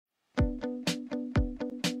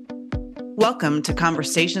Welcome to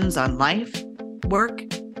Conversations on Life, Work,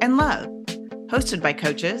 and Love, hosted by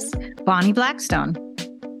coaches Bonnie Blackstone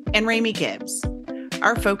and Ramey Gibbs.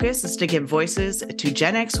 Our focus is to give voices to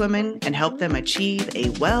Gen X women and help them achieve a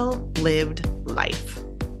well-lived life.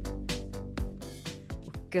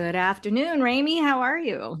 Good afternoon, Ramey. How are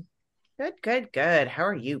you? Good. How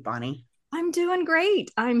are you, Bonnie? I'm doing great.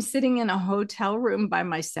 I'm sitting in a hotel room by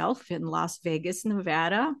myself in Las Vegas,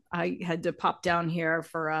 Nevada. I had to pop down here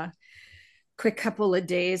for a quick couple of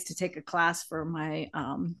days to take a class for my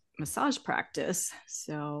massage practice.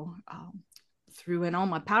 So threw in all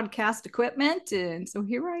my podcast equipment. And so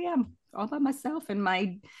here I am all by myself in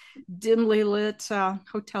my dimly lit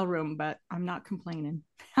hotel room, but I'm not complaining.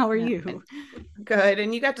 How are you? Good.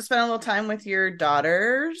 And you got to spend a little time with your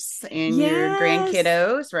daughters and your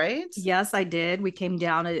grandkiddos, right? Yes, I did. We came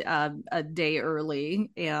down a day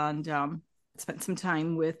early and spent some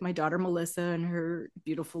time with my daughter, Melissa, and her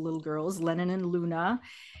beautiful little girls, Lennon and Luna.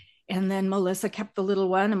 And then Melissa kept the little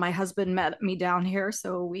one and my husband met me down here.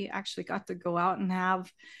 So we actually got to go out and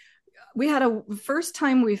we had first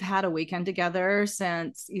time we've had a weekend together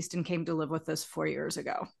since Easton came to live with us 4 years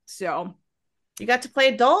ago. So you got to play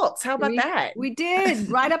adults. How about that? We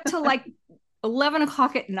did, right up to like 11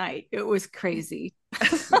 o'clock at night. It was crazy.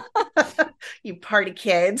 You party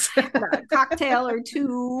kids. A cocktail or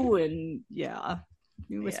two. And yeah,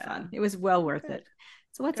 it was fun. It was well worth it.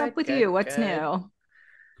 So what's up with you? What's new?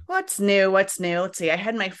 What's new? Let's see. I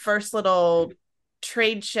had my first little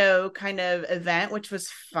trade show kind of event, which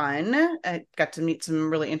was fun. I got to meet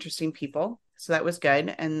some really interesting people. So that was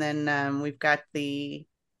good. And then we've got the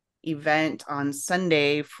event on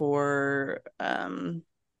Sunday for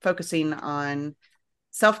focusing on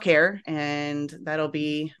self-care, and that'll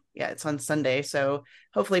be it's on Sunday, so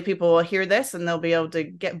hopefully people will hear this and they'll be able to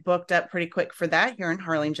get booked up pretty quick for that here in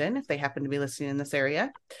Harlingen if they happen to be listening in this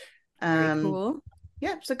area. Very cool.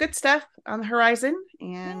 So good stuff on the horizon,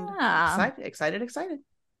 and excited.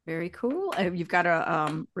 Very cool. You've got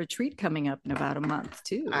a retreat coming up in about a month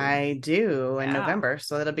too. I do in November,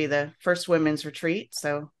 so that'll be the first women's retreat,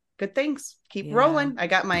 so good things keep rolling.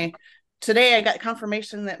 Today I got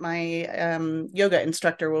confirmation that my yoga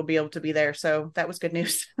instructor will be able to be there. So that was good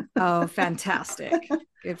news. Oh, fantastic.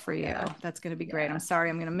 Good for you. That's going to be great. I'm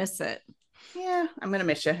sorry I'm going to miss it. Yeah, I'm going to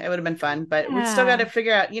miss you. It would have been fun, but we still got to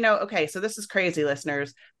figure out, okay, so this is crazy,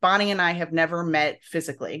 listeners. Bonnie and I have never met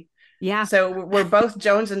physically. Yeah. So we're both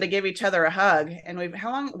jonesing to give each other a hug. And we've,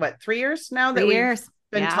 3 years now that we've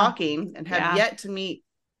been talking and have yet to meet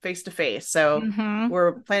face to face. So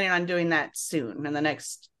we're planning on doing that soon in the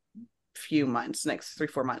next few months, next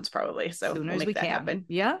 3-4 months probably, so soon we'll as make we that can happen.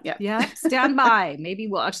 Yeah Stand by. Maybe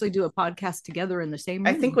we'll actually do a podcast together in the same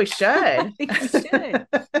room. I think we should. Yeah.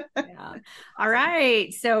 All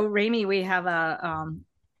right, so Ramey, we have a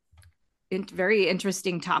very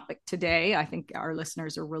interesting topic today. I think our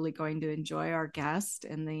listeners are really going to enjoy our guest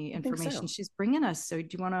and the information she's bringing us. So do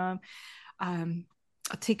you want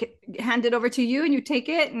to hand it over to you and you take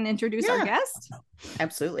it and introduce our guest?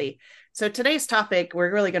 Absolutely. So today's topic,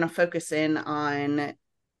 we're really going to focus in on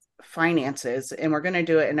finances, and we're going to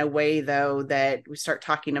do it in a way though that we start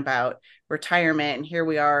talking about retirement, and here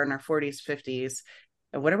we are in our 40s, 50s.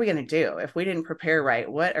 And what are we going to do if we didn't prepare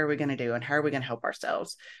right? What are we going to do, and how are we going to help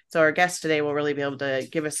ourselves? So our guest today will really be able to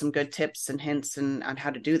give us some good tips and hints on how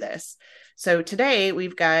to do this. So today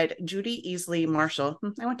we've got Judy Easley-Marshall.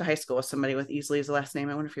 I went to high school with somebody with Easley as a last name.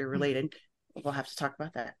 I wonder if you're related. We'll have to talk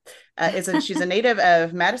about that. She's a native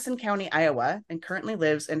of Madison County, Iowa, and currently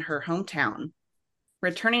lives in her hometown,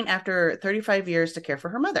 returning after 35 years to care for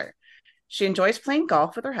her mother. She enjoys playing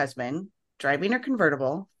golf with her husband, driving her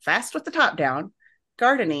convertible, fast with the top down,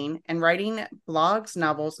 gardening, and writing blogs,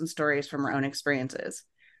 novels, and stories from her own experiences.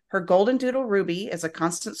 Her golden doodle Ruby is a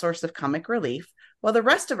constant source of comic relief, while the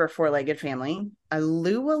rest of her four-legged family, a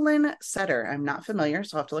Llewellyn setter, I'm not familiar,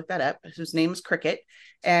 so I'll have to look that up, whose name is Cricket,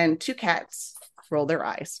 and 2 cats, roll their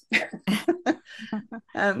eyes.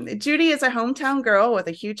 Judy is a hometown girl with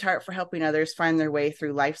a huge heart for helping others find their way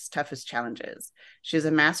through life's toughest challenges. She has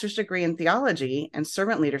a master's degree in theology and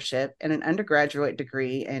servant leadership and an undergraduate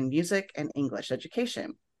degree in music and English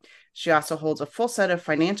education. She also holds a full set of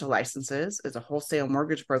financial licenses, is a wholesale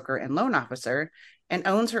mortgage broker and loan officer, and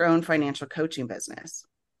owns her own financial coaching business.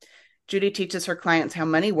 Judy teaches her clients how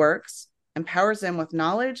money works, empowers them with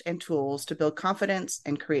knowledge and tools to build confidence,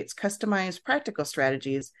 and creates customized, practical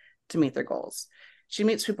strategies to meet their goals. She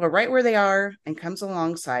meets people right where they are and comes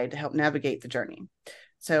alongside to help navigate the journey.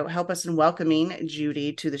 So help us in welcoming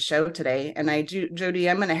Judy to the show today. And Judy,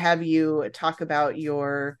 I'm going to have you talk about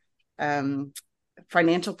your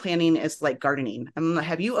financial planning is like gardening. I'm going to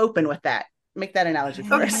have you open with that. Make that analogy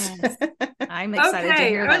for us. I'm excited to Okay,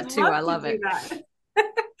 hear I that would too. love I to love do it. that.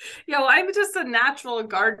 Yeah, well, I'm just a natural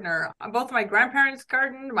gardener. Both my grandparents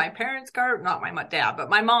gardened, my parents gardened, not my dad, but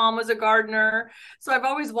my mom was a gardener. So I've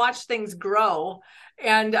always watched things grow.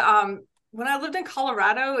 And when I lived in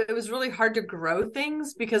Colorado, it was really hard to grow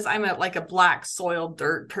things because I'm like a black soil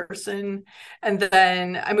dirt person. And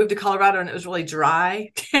then I moved to Colorado and it was really dry.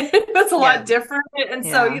 It was a Yeah. lot different. And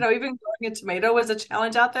so, Yeah. even growing a tomato was a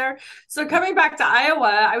challenge out there. So coming back to Iowa,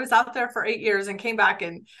 I was out there for 8 years and came back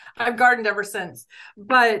and I've gardened ever since.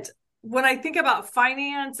 But when I think about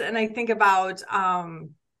finance and I think about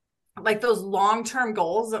like those long-term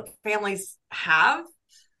goals that families have,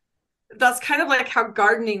 that's kind of like how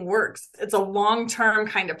gardening works. It's a long-term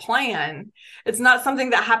kind of plan. It's not something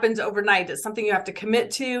that happens overnight. It's something you have to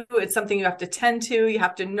commit to. It's something you have to tend to. You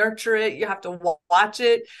have to nurture it. You have to watch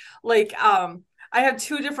it. Like, I have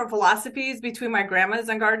two different philosophies between my grandmas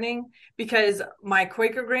on gardening because my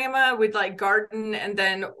Quaker grandma would like garden and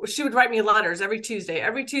then she would write me letters every Tuesday.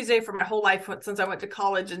 Every Tuesday for my whole life since I went to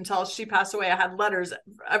college until she passed away, I had letters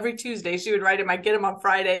every Tuesday. She would write them. I'd get them on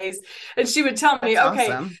Fridays. And she would tell me, That's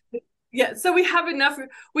okay, awesome. yeah, so we have enough.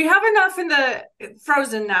 We have enough in the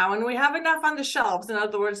frozen now, and we have enough on the shelves. In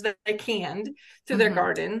other words, that they canned to their Mhm.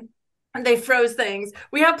 garden, and they froze things.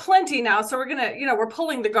 We have plenty now, so we're gonna, we're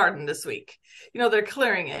pulling the garden this week. They're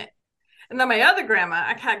clearing it. And then my other grandma,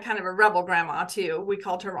 I had kind of a rebel grandma too. We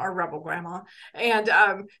called her our rebel grandma, and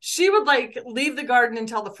she would like leave the garden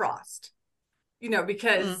until the frost. Mm.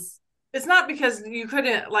 Because it's not because you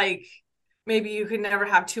couldn't like maybe you could never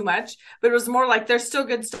have too much, but it was more like there's still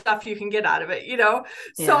good stuff you can get out of it. So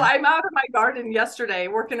Yeah. I'm out of my garden yesterday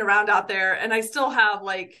working around out there and I still have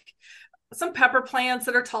like some pepper plants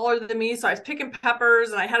that are taller than me. So I was picking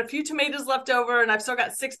peppers and I had a few tomatoes left over and I've still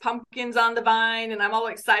got 6 pumpkins on the vine and I'm all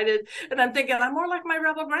excited. And I'm thinking I'm more like my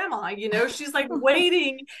rebel grandma. She's like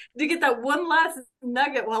waiting to get that one last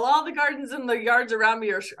nugget while all the gardens and the yards around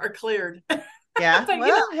me are cleared. Yeah. But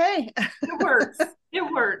Well, hey. it works.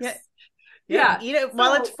 It works. Yeah. Yeah. Yeah. Eat it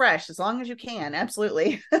while it's So fresh, as long as you can.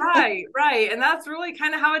 Absolutely. right. And that's really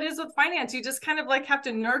kind of how it is with finance. You just kind of like have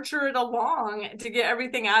to nurture it along to get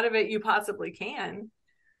everything out of it you possibly can.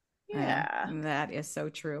 Yeah, Yeah. that is so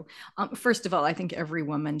true. First of all, I think every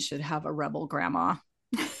woman should have a rebel grandma.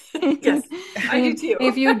 Yes, I do And too.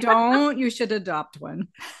 if you don't, you should adopt one.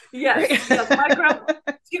 Yes, yes. My grandma,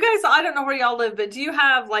 you guys, I don't know where y'all live, but do you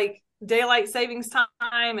have like daylight savings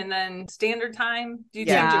time and then standard time? Do you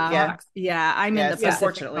Yeah. change your Yeah, Yeah. clocks? yeah. I'm in the Yes, Yeah. Pacific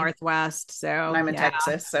unfortunately. Northwest, And so I'm in yeah.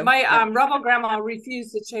 Texas. So, My yep. rebel grandma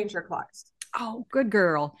refused to change her clocks. Oh, good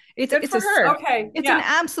girl. It's Good it's for a her. Okay, it's an yeah,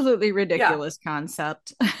 absolutely yeah, ridiculous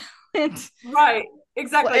concept. It's right, Well,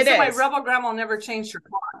 exactly. it So my is. rebel grandma never changed her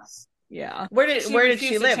clocks. yeah. She Where did she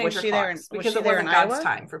refused to live? change her clocks Was because she it there in wasn't God's Iowa?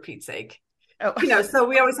 time, for Pete's sake. Oh, So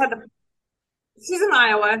we always had to. She's in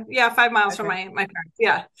Iowa, yeah, 5 miles from okay. my parents,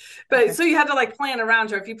 yeah. But Okay. so you had to like plan around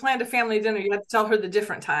her. If you planned a family dinner, you had to tell her the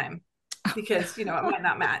different time because it might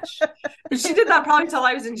not match. But she did that probably until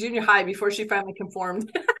I was in junior high before she finally conformed.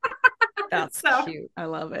 That's So cute. I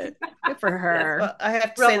love it. Good for yes, her. Well, I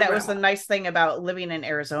have to say rebel that was the grandma. nice thing about living in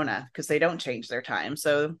Arizona because they don't change their time.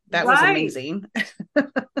 So that was Right, amazing.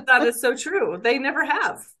 that is so true. They never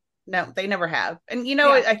have. No, they never have. And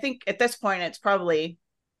Yeah, I think at this point it's probably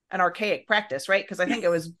an archaic practice, right? Because I think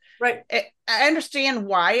right. I understand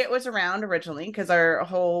why it was around originally because our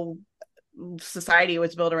whole society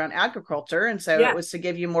was built around agriculture. And so it Yeah, was to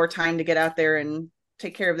give you more time to get out there and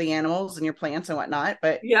take care of the animals and your plants and whatnot.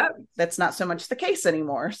 But yeah, that's not so much the case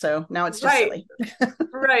anymore. So now it's just right, silly.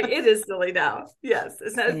 right. It is silly now. Yes,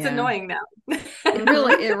 it's Yeah. annoying now.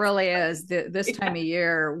 It really is. This time of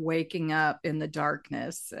year, waking up in the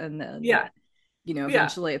darkness, and then Yeah, yeah,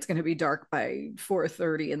 eventually it's going to be dark by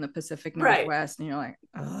 4:30 in the Pacific right. Northwest, and you're like,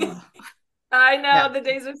 oh, I Yeah. know the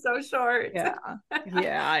days are so short. yeah,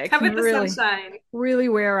 yeah. It Have can it the really, sunshine. really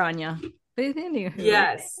wear on you. But anywho,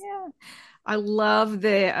 Yes. yeah, I love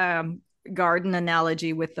the garden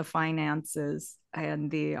analogy with the finances and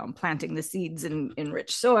the planting the seeds in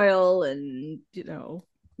rich soil, and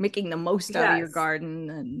making the most out of your Yes. garden,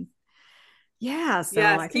 and yeah. So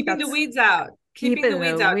Yes. I think Keeping the that's weeds out. Keeping the keeping the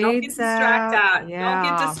weeds out. Don't get weeds out. distracted. Don't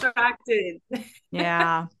get Yeah, distracted.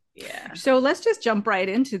 yeah. Yeah. So let's just jump right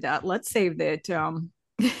into that. Let's say that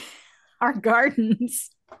our gardens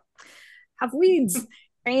have weeds,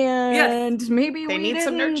 Yes. and maybe They we need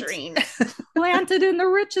some didn't nurturing. plant it in the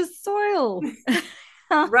richest soil.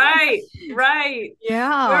 Right. Right. Where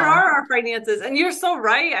Yeah. are our finances? And you're so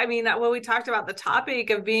right. I mean, when we talked about the topic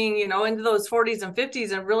of being, into those 40s and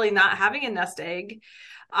 50s and really not having a nest egg,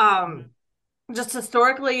 um, just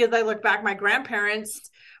historically, as I look back, my grandparents,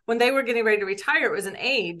 when they were getting ready to retire, it was an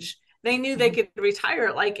age. they knew they could retire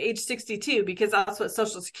at like age 62 because that's what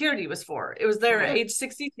Social Security was for. It was there at age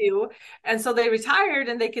 62. And so they retired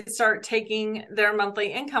and they could start taking their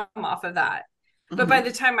monthly income off of that. But by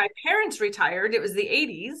the time my parents retired, it was the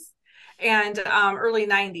 80s and early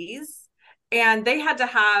 90s. And they had to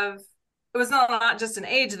have, it was not just an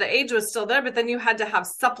age, the age was still there, but then you had to have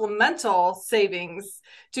supplemental savings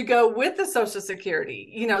to go with the Social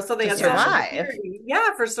Security, you know, so they had Social Security,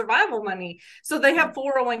 for survival money. So they have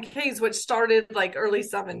 401ks, which started like early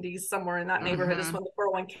 70s, somewhere in that neighborhood is when the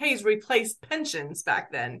 401ks replaced pensions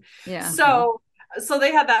back then. Yeah. So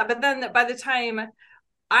they had that. But then by the time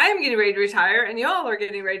I'm getting ready to retire and y'all are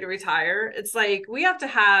getting ready to retire, it's like we have to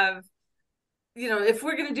have, you know, if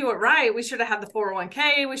we're going to do it right, we should have had the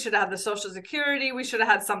 401k, we should have had the Social Security, we should have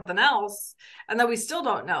had something else. And then we still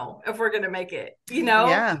don't know if we're going to make it, you know?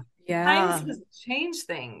 Yeah. Times has changed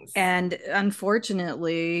things. And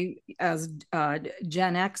unfortunately, as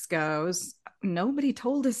Gen X goes, nobody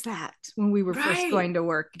told us that when we were first going to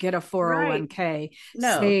work, get a 401k,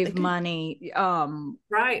 save money.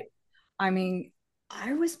 Right. I mean,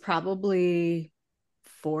 I was probably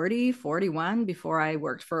 40, 41 before I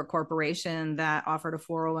worked for a corporation that offered a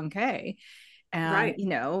 401k and, you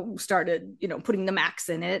know, started, you know, putting the max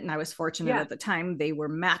in it. And I was fortunate at the time they were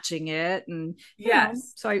matching it. And you know,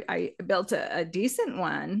 so I built a decent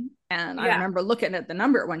one. And I remember looking at the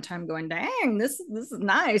number at one time going, dang, this is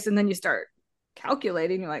nice. And then you start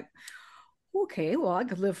calculating, you're like, okay, well, I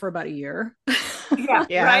could live for about a year.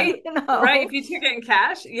 Right. You know? Right. If you took it in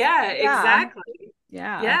cash. Exactly.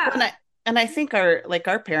 And I think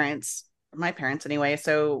our parents, my parents anyway,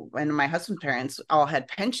 so, and my husband's parents all had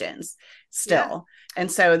pensions still. And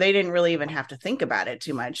so they didn't really even have to think about it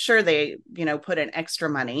too much. Sure, they, you know, put in extra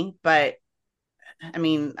money, but I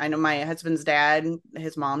mean, I know my husband's dad,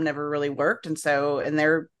 his mom never really worked. And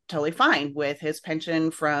they're totally fine with his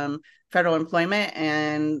pension from federal employment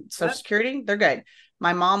and Social Security. They're good.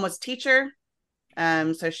 My mom was a teacher.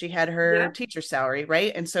 So she had her teacher salary,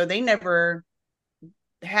 right? And so they never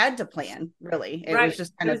had to plan, really. It was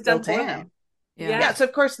just kind of built in. So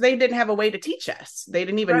of course they didn't have a way to teach us. They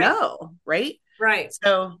didn't even know, right?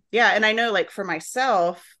 So and I know, like, for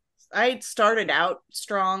myself, I started out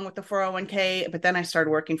strong with the 401k, but then I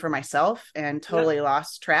started working for myself and totally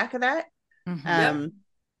lost track of that.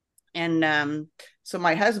 So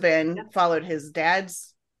my husband followed his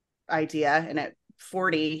dad's idea, and at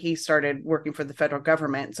 40 he started working for the federal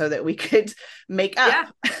government so that we could make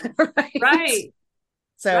up.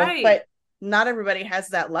 But not everybody has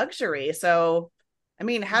that luxury. So, I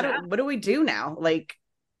mean, what do we do now? Like,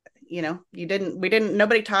 you know,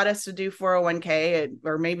 nobody taught us to do 401k,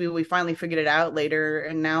 or maybe we finally figured it out later.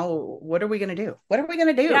 And now what are we going to do? What are we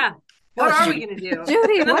going to do? What are we going to do?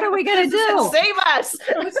 Judy, what are we going to do? Save us.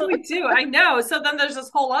 What do we do? I know. So then there's this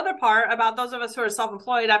whole other part about those of us who are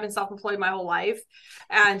self-employed. I've been self-employed my whole life.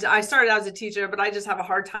 And I started out as a teacher, but I just have a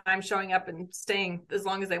hard time showing up and staying as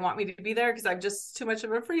long as they want me to be there because I'm just too much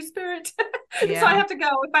of a free spirit. So I have to go.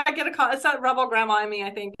 If I get a call, it's that rebel grandma in me, I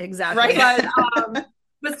think. Exactly.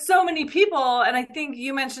 But so many people, and I think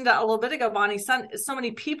you mentioned it a little bit ago, Bonnie, so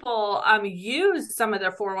many people used some of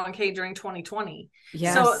their 401k during 2020.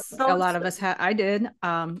 Yes, so a lot of us had. I did.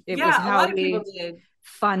 It was how we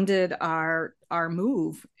funded our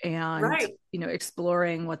move and you know,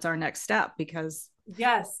 exploring what's our next step, because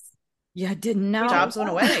you didn't know. Jobs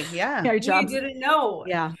went away. You didn't know.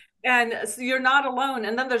 And so you're not alone.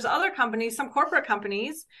 And then there's other companies, some corporate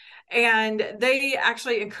companies, and they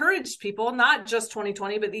actually encouraged people, not just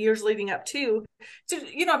 2020, but the years leading up to,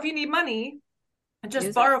 you know, if you need money,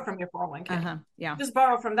 just borrow from your 401k. Just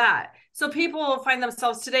borrow from that. So people find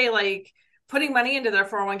themselves today, like, putting money into their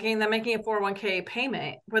 401k and then making a 401k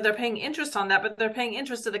payment where they're paying interest on that, but they're paying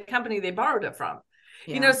interest to the company they borrowed it from.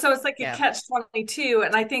 You know, so it's like a catch-22.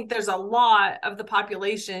 And I think there's a lot of the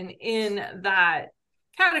population in that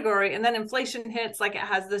category, and then inflation hits like it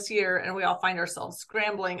has this year, and we all find ourselves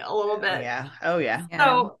scrambling a little bit.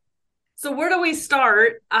 So where do we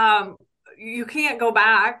start? You can't go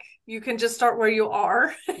back. You can just start where you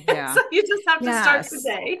are. So you just have to start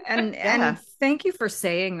today. And thank you for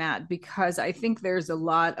saying that, because I think there's a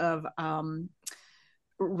lot of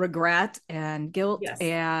regret and guilt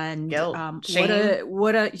and shame.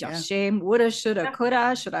 Shame, woulda, shoulda,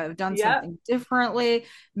 coulda. Should I have done something differently?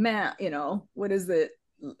 Man, you know, what is it?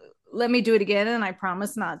 Let me do it again, and I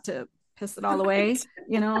promise not to piss it all away.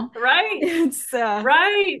 You know, It's there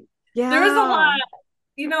is a lot.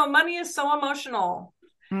 You know, money is so emotional,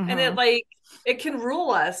 and it can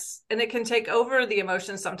rule us, and it can take over the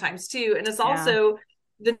emotions sometimes too. And it's also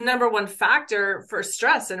the number one factor for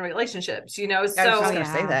stress in relationships, you know? So I was just going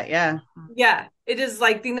to say that. It is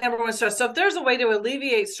like the number one stress. So if there's a way to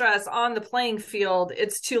alleviate stress on the playing field,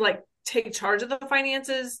 it's to like take charge of the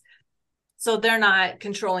finances so they're not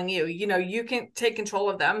controlling you. You know, you can take control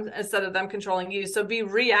of them instead of them controlling you. So be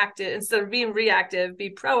reactive instead of being reactive, be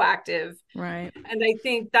proactive. Right. And I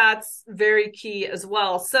think that's very key as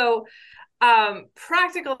well. So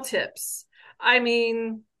practical tips. I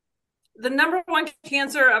mean, the number one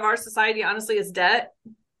cancer of our society, honestly, is debt.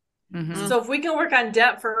 Mm-hmm. So if we can work on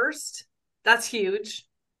debt first, that's huge.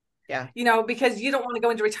 Yeah. You know, because you don't want to go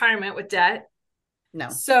into retirement with debt. No.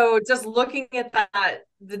 So just looking at that,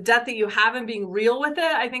 the debt that you have and being real with it,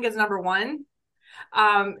 I think is number one.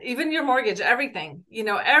 Even your mortgage, everything, you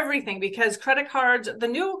know, everything, because credit cards, the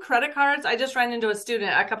new credit cards, I just ran into a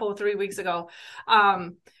student a couple of 3 weeks ago,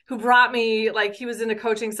 who brought me, like, he was in a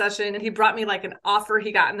coaching session and he brought me like an offer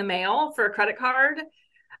he got in the mail for a credit card.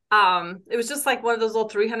 It was just like one of those little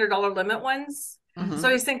 $300 limit ones. Mm-hmm. So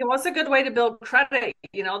he's thinking, what's a good way to build credit?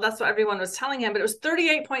 You know, that's what everyone was telling him, but it was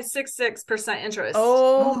 38.66% interest.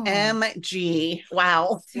 OMG.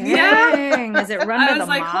 Wow. Dang. Is it run by I was the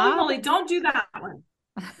like, holy mob? moly, don't do that one.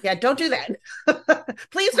 Yeah, don't do that.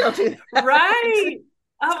 Please don't do that. Right.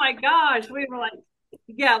 Oh my gosh. We were like,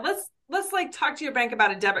 yeah, let's like talk to your bank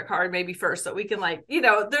about a debit card maybe first so we can, like, you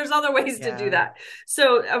know, there's other ways to do that.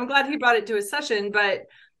 So I'm glad he brought it to his session. But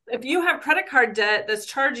if you have credit card debt that's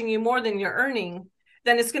charging you more than you're earning,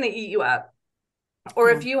 then it's going to eat you up. Or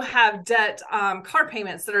if you have debt, car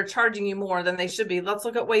payments that are charging you more than they should be, let's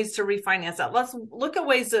look at ways to refinance that. Let's look at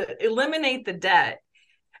ways to eliminate the debt.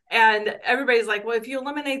 And everybody's like, well, if you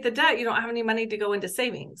eliminate the debt, you don't have any money to go into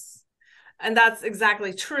savings. And that's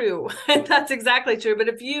exactly true. That's exactly true. But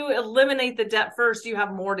if you eliminate the debt first, you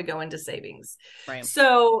have more to go into savings. Right.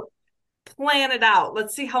 So plan it out.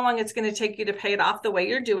 Let's see how long it's going to take you to pay it off the way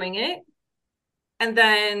you're doing it. And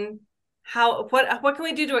then what can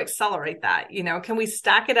we do to accelerate that? You know, can we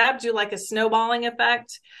stack it up, do like a snowballing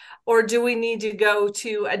effect, or do we need to go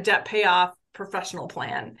to a debt payoff professional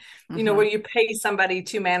plan, you know, where you pay somebody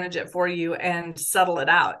to manage it for you and settle it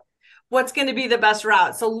out? What's going to be the best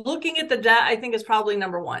route? So looking at the debt, I think, is probably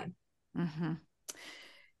number one. Mm-hmm.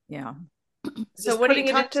 Yeah. So what do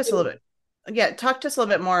you talk to us a little bit? Yeah, talk to us a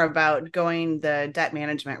little bit more about going the debt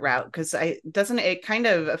management route, because doesn't it kind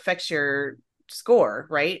of affects your score,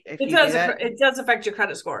 right? It does. It does affect your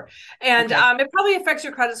credit score, and it probably affects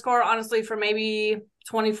your credit score, honestly, for maybe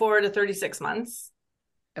 24 to 36 months.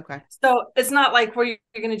 Okay. So it's not like where you're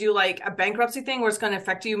going to do like a bankruptcy thing where it's going to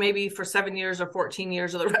affect you maybe for 7 years or 14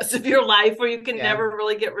 years or the rest of your life, where you can never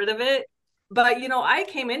really get rid of it. But, you know, I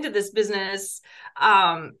came into this business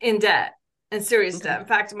in debt and serious debt. In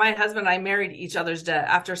fact, my husband and I married each other's debt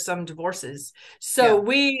after some divorces. So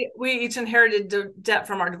we each inherited debt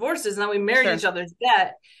from our divorces, and then we married each other's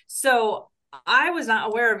debt. So I was not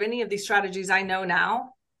aware of any of these strategies I know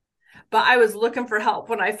now. But I was looking for help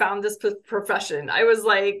when I found this profession. I was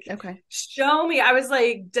like, show me. I was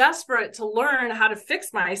like desperate to learn how to fix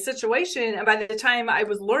my situation. And by the time I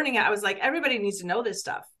was learning it, I was like, everybody needs to know this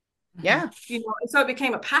stuff. Yeah. You know, and so it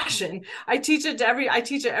became a passion. I teach it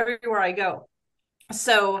everywhere I go.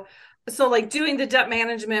 So like doing the debt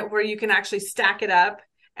management where you can actually stack it up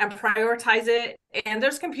and prioritize it. And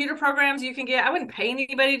there's computer programs you can get. I wouldn't pay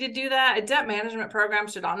anybody to do that. A debt management program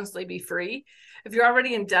should honestly be free. If you're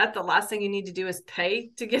already in debt, the last thing you need to do is pay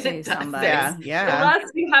to get it done. Unless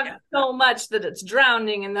you have so much that it's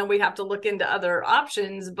drowning, and then we have to look into other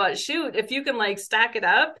options. But shoot, if you can like stack it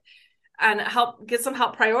up and get some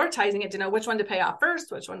help prioritizing it to know which one to pay off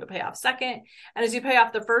first, which one to pay off second. And as you pay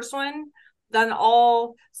off the first one, then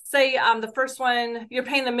the first one, you're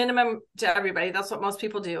paying the minimum to everybody. That's what most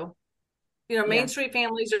people do. You know, Main Street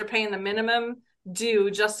families are paying the minimum due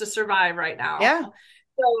just to survive right now. Yeah.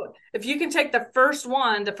 So if you can take the first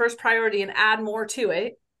priority, and add more to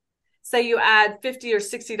it, say you add $50 or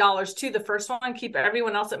 $60 to the first one, keep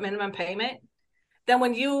everyone else at minimum payment. Then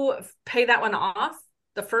when you pay that one off,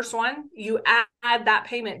 the first one, you add that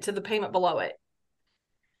payment to the payment below it.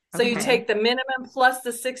 So you take the minimum plus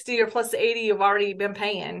the 60 or plus the 80 you've already been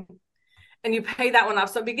paying, and you pay that one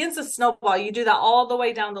off. So it begins to snowball. You do that all the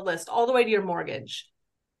way down the list, all the way to your mortgage.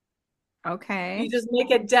 Okay. You just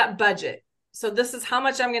make a debt budget. So this is how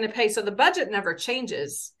much I'm going to pay. So the budget never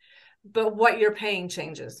changes, but what you're paying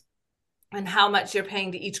changes, and how much you're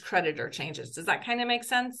paying to each creditor changes. Does that kind of make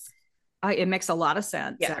sense? It makes a lot of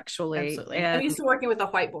sense, actually. Absolutely. And I'm used to working with a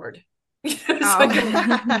whiteboard. It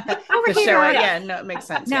makes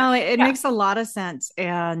sense. No, it makes a lot of sense.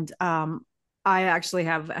 And I actually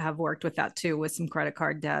have worked with that too, with some credit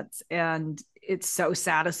card debts. And it's so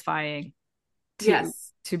satisfying to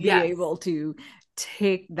be able to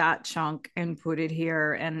take that chunk and put it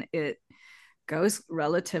here, and it goes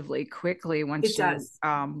relatively quickly once It you does.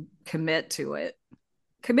 commit to it.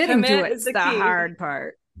 Committing to Commit is it's the the key. hard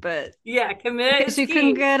part, but Yeah, commit because is you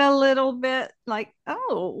can key. get a little bit like,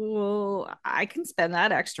 oh, well, I can spend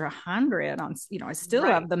that extra 100 on, I still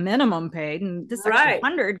have Right. the minimum paid, and this extra Right.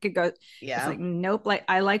 100 could go. It's Yeah. like, nope. Like,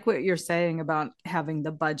 I like what you're saying about having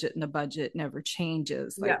the budget, and the budget never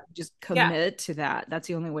changes. Like, Yeah. just Yeah. commit to that. That's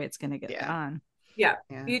the only way it's going to get Yeah. done. Yeah.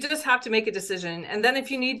 Yeah. You just have to make a decision. And then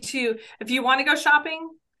if you want to go shopping,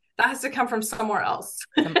 that has to come from somewhere else.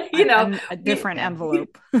 You know, A different Yeah.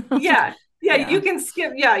 envelope. yeah. Yeah, Yeah. you can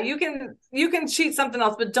skip. Yeah, you can cheat something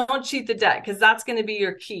else, but don't cheat the debt, because that's going to be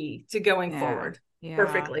your key to going Yeah. forward. Yeah.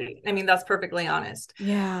 Perfectly. I mean, that's perfectly honest.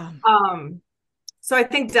 Yeah. So I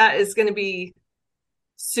think debt is going to be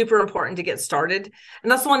super important to get started.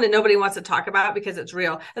 And that's the one that nobody wants to talk about because it's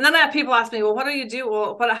real. And then I have people ask me, well, what do you do?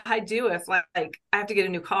 Well, what do I do if like I have to get a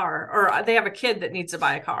new car, or they have a kid that needs to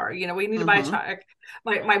buy a car? You know, we need to buy a child.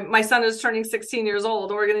 My son is turning 16 years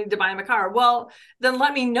old, and we're going to need to buy him a car. Well, then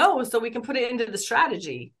let me know so we can put it into the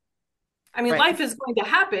strategy. I mean, Right. life is going to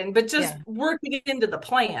happen, but just work it into the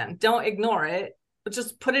plan. Don't ignore it, but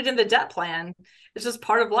just put it in the debt plan. It's just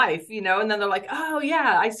part of life, you know? And then they're like, oh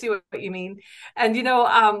yeah, I see what you mean. And,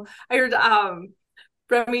 I heard,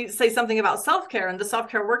 Remy say something about self-care and the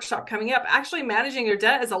self-care workshop coming up. Actually, managing your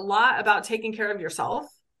debt is a lot about taking care of yourself.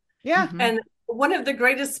 Yeah. Mhm. And one of the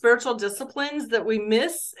greatest spiritual disciplines that we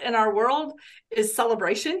miss in our world is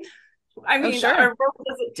celebration. I mean, sure. our world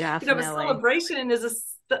doesn't, Definitely. but celebration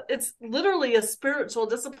it's literally a spiritual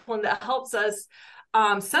discipline that helps us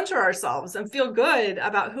center ourselves and feel good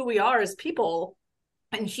about who we are as people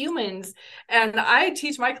and humans. And I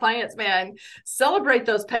teach my clients, man, celebrate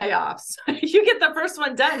those payoffs. You get the first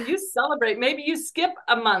one done, you celebrate. Maybe you skip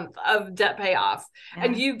a month of debt payoff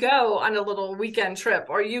and you go on a little weekend trip,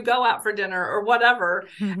 or you go out for dinner or whatever.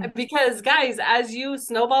 Because guys, as you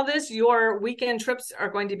snowball this, your weekend trips are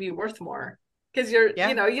going to be worth more, because you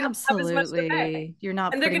don't have as much to pay, You're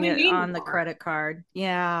not and they're putting going to it need on the more. credit card.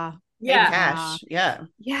 Yeah. Pay Yeah. cash. Yeah.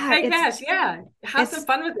 Yeah. Pay cash. Yeah. Have some it's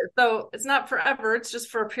fun with it. So it's not forever. It's just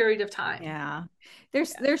for a period of time. yeah.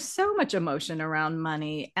 There's so much emotion around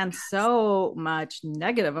money, and so much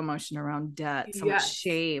negative emotion around debt, so much Yes.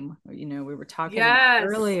 shame. We were talking about Yes.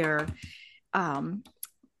 earlier.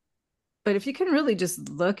 But if you can really just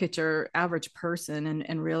look at your average person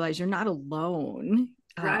and realize you're not alone.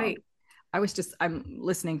 Right. I'm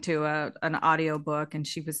listening to an audio book, and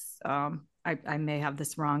she was I may have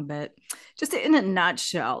this wrong, but just in a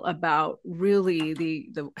nutshell about really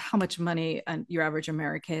the how much money your average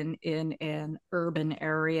American in an urban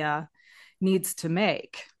area needs to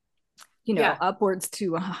make, Yeah. upwards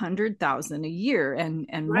to 100,000 a year and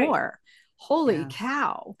Right. more. Holy Yeah.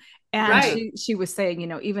 cow. And Right. she was saying,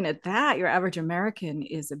 even at that, your average American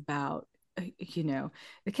is about, they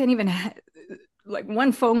can't even like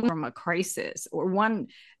one phone from a crisis, or one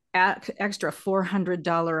extra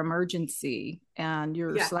 $400 emergency, and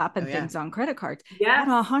you're Yeah. slapping Oh, yeah. things on credit cards. Yes.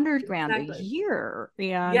 100 grand a Exactly. year.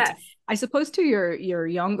 And Yes. I suppose to your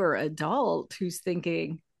younger adult who's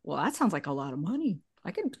thinking, well, that sounds like a lot of money.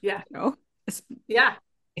 I can, Yeah. it's Yeah.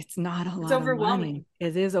 it's not a It's lot of money. overwhelming.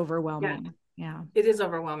 It is overwhelming. Yeah. It is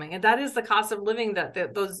overwhelming. And that is the cost of living that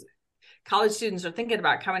those college students are thinking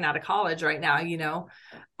about coming out of college right now,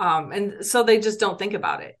 and so they just don't think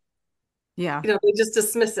about it. Yeah. They just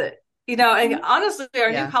dismiss it. And honestly, our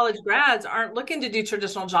Yeah. new college grads aren't looking to do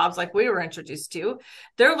traditional jobs like we were introduced to.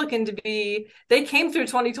 They're looking they came through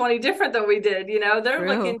 2020 different than we did. They're True.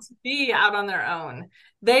 looking to be out on their own.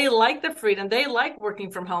 They like the freedom. They like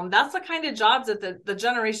working from home. That's the kind of jobs that the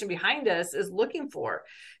generation behind us is looking for.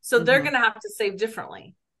 So they're going to have to save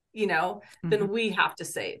differently, than we have to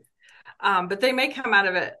save. But they may come out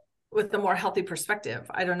of it with a more healthy perspective.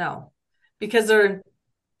 I don't know, because they're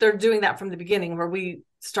doing that from the beginning, where we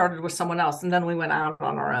started with someone else and then we went out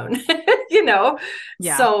on our own,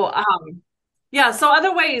 Yeah. So, so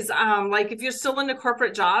other ways, like if you're still in a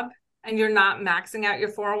corporate job and you're not maxing out your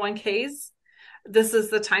 401ks, this is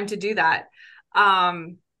the time to do that.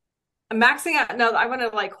 Maxing out, no, I want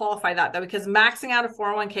to qualify that though, because maxing out a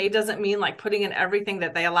 401k doesn't mean putting in everything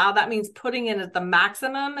that they allow. That means putting in at the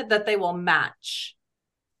maximum that they will match.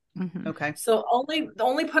 Okay. So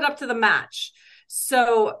only put up to the match.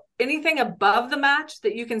 So anything above the match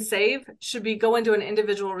that you can save should go into an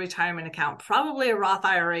individual retirement account. Probably a Roth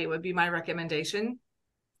IRA would be my recommendation.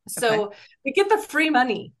 So we get the free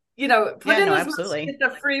money, put in as absolutely. much, get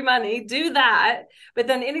the free money, do that. But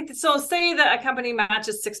then anything, so say that a company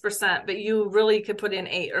matches 6%, but you really could put in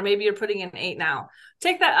 8, or maybe you're putting in 8 now.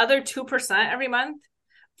 Take that other 2% every month,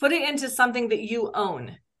 put it into something that you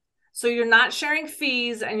own. So you're not sharing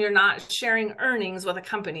fees and you're not sharing earnings with a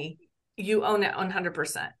company. You own it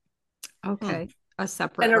 100%. Okay. A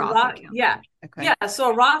separate And a Roth Roth, account. yeah. Okay. Yeah.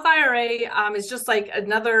 So a Roth IRA is just like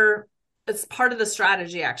another, it's part of the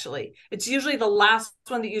strategy, actually. It's usually the last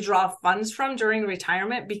one that you draw funds from during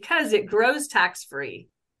retirement because it grows tax-free.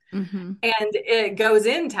 Mm-hmm. And it goes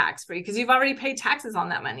in tax-free because you've already paid taxes on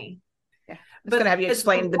that money. Yeah. I'm just going to have you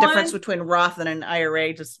explain the difference between Roth and an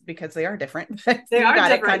IRA just because they are different. They are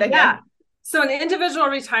different. Kinda, yeah. So an individual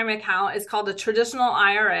retirement account is called a traditional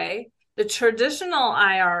IRA. The traditional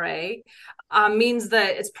IRA means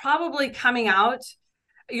that it's probably coming out.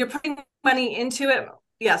 You're putting money into it.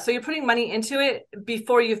 Yeah. So you're putting money into it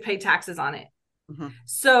before you've paid taxes on it. Mm-hmm.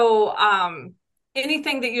 So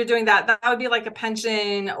anything that you're doing that would be like a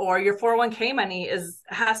pension, or your 401k money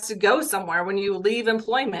has to go somewhere when you leave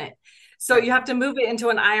employment. So you have to move it into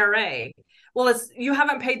an IRA. Well, you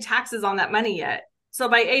haven't paid taxes on that money yet. So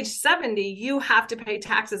by age 70, you have to pay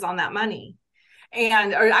taxes on that money.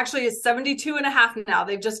 Or actually it's 72 and a half now.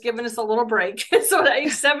 They've just given us a little break. So at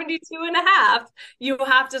age 72 and a half, you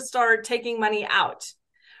have to start taking money out,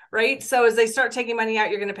 right? So as they start taking money out,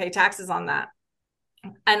 you're going to pay taxes on that.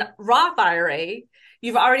 And Roth IRA,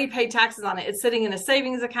 you've already paid taxes on it. It's sitting in a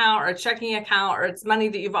savings account or a checking account, or it's money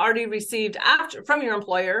that you've already received from your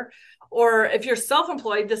employer. Or if you're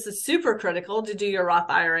self-employed, this is super critical to do your Roth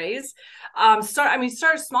IRAs.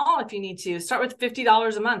 Start small if you need to. Start with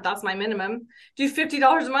 $50 a month. That's my minimum. Do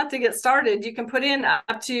 $50 a month to get started. You can put in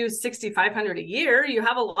up to $6,500 a year. You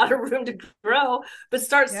have a lot of room to grow, but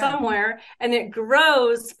start somewhere, and it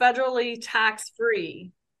grows federally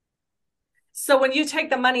tax-free. So when you take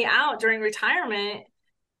the money out during retirement,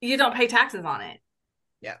 you don't pay taxes on it.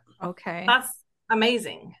 Yeah. Okay. That's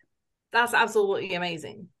amazing. That's absolutely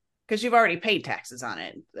amazing. Because you've already paid taxes on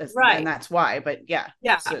it. Right. And that's why. But yeah.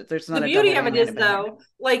 So there's not the beauty of it is, though,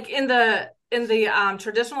 like in the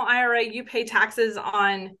traditional IRA, you pay taxes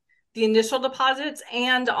on the initial deposits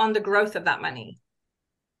and on the growth of that money.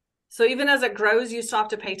 So even as it grows, you still have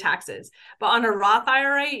to pay taxes. But on a Roth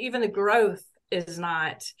IRA, even the growth is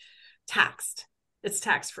not taxed. It's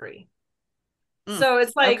tax-free. So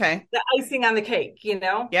it's like the icing on the cake,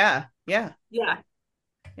 Yeah.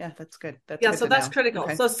 Yeah, that's good. So that's critical.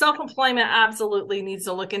 Okay. So self-employment absolutely needs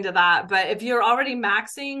to look into that. But if you're already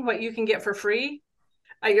maxing what you can get for free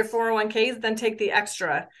at your 401ks, then take the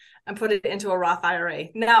extra and put it into a Roth IRA.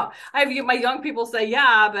 Now, I have my young people say,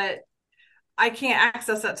 yeah, but I can't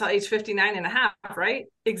access that till age 59 and a half, right?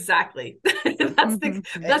 Exactly. that's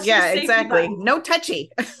exactly. No touchy.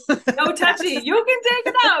 No touchy. You can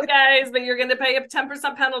take it out, guys, but you're going to pay a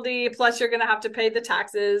 10% penalty. Plus you're going to have to pay the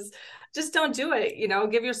taxes. Just don't do it.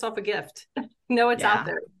 Give yourself a gift. It's out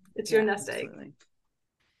there. It's your nest egg.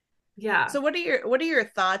 Yeah. So what are your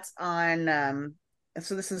thoughts on,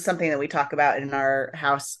 so this is something that we talk about in our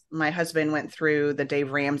house. My husband went through the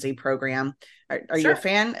Dave Ramsey program. Are you a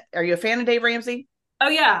fan? Are you a fan of Dave Ramsey? Oh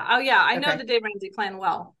yeah. I know the Dave Ramsey plan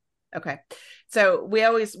well. Okay. So we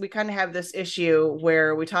kind of have this issue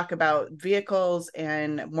where we talk about vehicles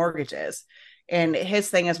and mortgages. And his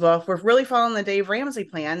thing is, well, if we're really following the Dave Ramsey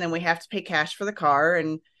plan, then we have to pay cash for the car.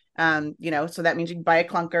 And, so that means you can buy a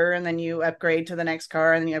clunker and then you upgrade to the next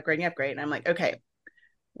car and then you upgrade. And I'm like, okay,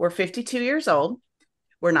 we're 52 years old.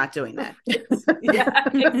 We're not doing that. Yeah,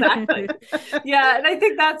 exactly. Yeah. And I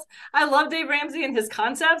think I love Dave Ramsey and his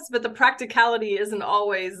concepts, but the practicality isn't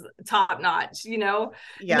always top notch,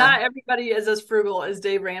 Yeah. Not everybody is as frugal as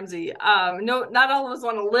Dave Ramsey. No, not all of us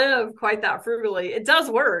want to live quite that frugally. It does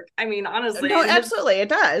work. I mean, honestly. No, absolutely. It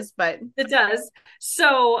does, but it does.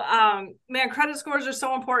 So, credit scores are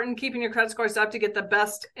so important. Keeping your credit scores up to get the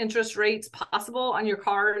best interest rates possible on your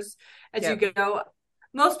cars as you go.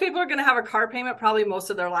 Most people are going to have a car payment probably most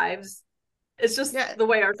of their lives. It's just the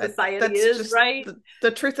way our society is, right?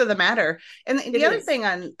 The truth of the matter. And the other thing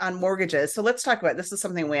on mortgages, so let's talk about, this is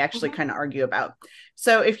something we actually kind of argue about.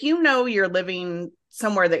 So if you're living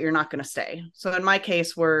somewhere that you're not going to stay. So in my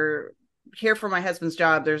case, we're here for my husband's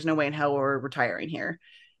job. There's no way in hell we're retiring here.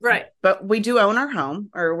 Right. But we do own our home,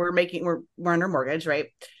 or we're under mortgage, right?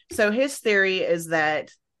 So his theory is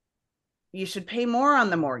that you should pay more on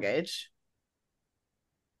the mortgage.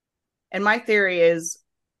 And my theory is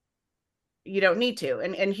you don't need to.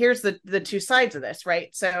 And here's the two sides of this, right?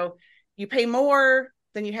 So you pay more,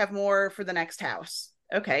 then you have more for the next house.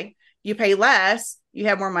 Okay. You pay less, you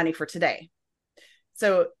have more money for today.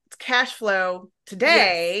 So it's cash flow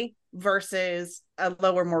today versus a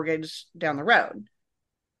lower mortgage down the road.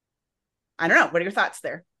 I don't know. What are your thoughts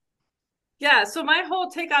there? Yeah. So my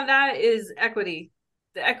whole take on that is equity.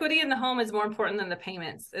 The equity in the home is more important than the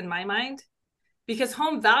payments in my mind. because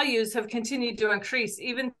home values have continued to increase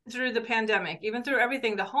even through the pandemic, even through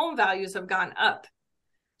everything. The home values have gone up.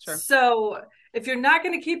 Sure. So if you're not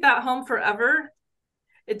going to keep that home forever,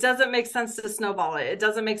 it doesn't make sense to snowball it. It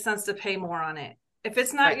doesn't make sense to pay more on it. If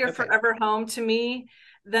it's not your forever home, to me,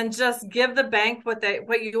 then just give the bank what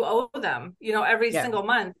you owe them, every single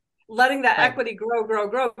month, letting that equity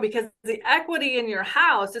grow, because the equity in your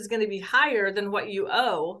house is going to be higher than what you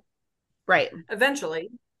owe eventually.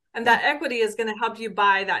 And that equity is going to help you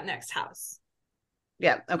buy that next house.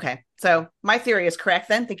 Yeah. Okay. So my theory is correct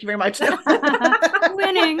then. Thank you very much.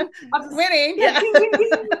 Winning. Winning. Yeah.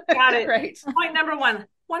 Got it. Right. Point number one.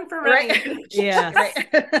 One for running. Yeah.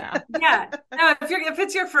 Yeah. Now, if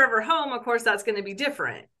it's your forever home, of course, that's going to be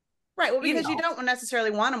different. Right. Well, because you don't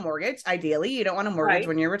necessarily want a mortgage. Ideally, you don't want a mortgage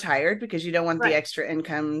when you're retired because you don't want the extra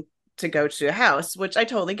income to go to a house, which I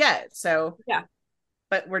totally get. So,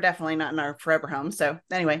 but we're definitely not in our forever home. So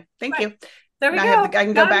anyway, thank you. There we go. I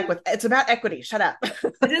can go back with, it's about equity. Shut up.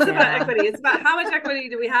 It is about equity. It's about how much equity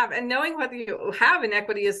do we have, and knowing what you have in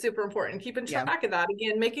equity is super important. Keeping track of that.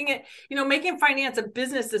 Again, making it, making finance a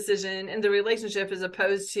business decision in the relationship as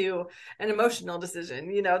opposed to an emotional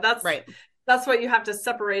decision. That's right. That's what you have to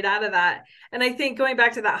separate out of that. And I think going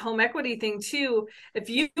back to that home equity thing too, if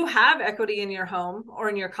you have equity in your home or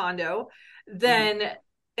in your condo, then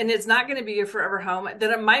and it's not going to be your forever home, then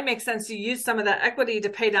it might make sense to use some of that equity to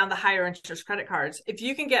pay down the higher interest credit cards. If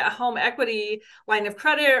you can get a home equity line of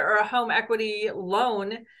credit or a home equity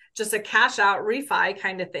loan, just a cash out refi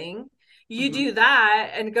kind of thing, you do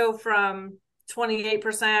that and go from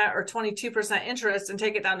 28% or 22% interest and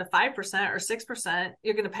take it down to 5% or 6%,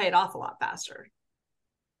 you're going to pay it off a lot faster.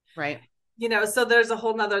 Right. So there's a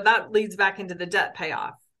whole nother, that leads back into the debt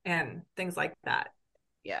payoff and things like that.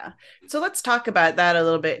 Yeah. So let's talk about that a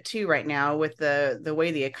little bit too right now with the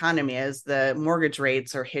way the economy is. The mortgage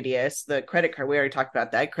rates are hideous. The credit card, we already talked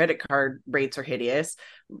about that. Credit card rates are hideous.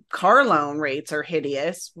 Car loan rates are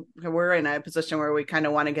hideous. We're in a position where we kind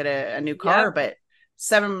of want to get a new car, but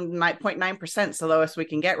 7.9% is the lowest we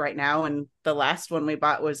can get right now. And the last one we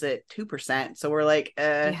bought was at 2%. So we're like,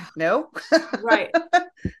 no. Right.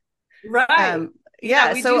 Right.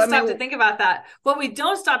 We do stop to think about that. What we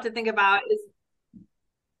don't stop to think about is,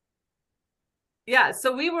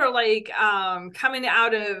 so we were like coming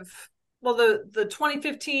out of, the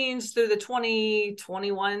 2015s through the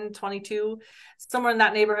 2021, 22, somewhere in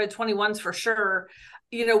that neighborhood, 21s for sure.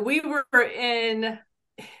 We were in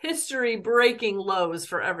history breaking lows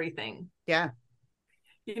for everything. Yeah.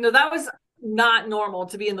 That was not normal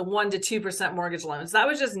to be in the 1% to 2% mortgage loans. That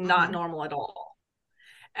was just not normal at all.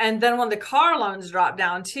 And then when the car loans dropped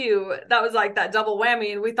down too, that was like that double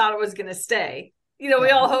whammy, and we thought it was going to stay. We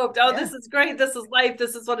all hoped, this is great. This is life.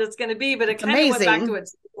 This is what it's going to be. But it kind of went back to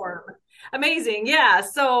its form. Amazing. Yeah.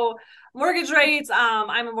 So mortgage rates,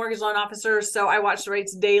 I'm a mortgage loan officer, so I watch the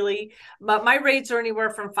rates daily. But my rates are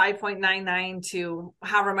anywhere from 5.99 to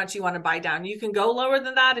however much you want to buy down. You can go lower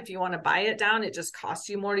than that if you want to buy it down. It just costs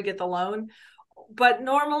you more to get the loan. But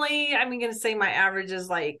normally, I'm going to say my average is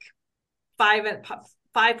like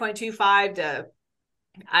 5.25 to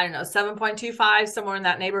 7.25, somewhere in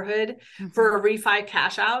that neighborhood for a refi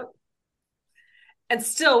cash out. And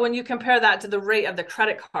still, when you compare that to the rate of the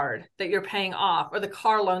credit card that you're paying off or the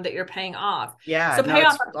car loan that you're paying off. Yeah. So pay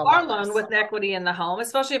off a car loan with equity in the home,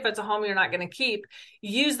 especially if it's a home you're not going to keep.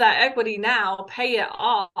 Use that equity now, pay it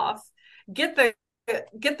off, get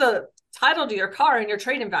the title to your car, and your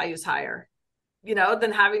trade-in value is higher,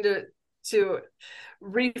 than having to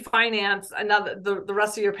refinance the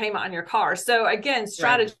rest of your payment on your car. So again,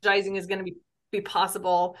 strategizing is going to be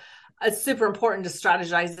possible. It's super important to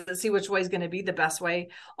strategize and see which way is going to be the best way.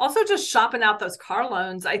 Also, just shopping out those car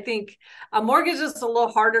loans. I think a mortgage is a little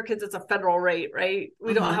harder because it's a federal rate, right?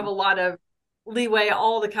 We don't have a lot of leeway.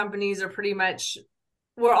 All the companies are pretty much,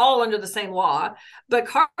 we're all under the same law. But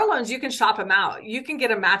car loans, you can shop them out. You can get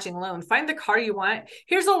a matching loan. Find the car you want.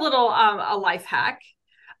 Here's a little a life hack.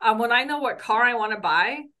 When I know what car I want to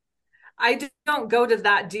buy, I don't go to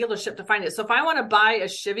that dealership to find it. So if I want to buy a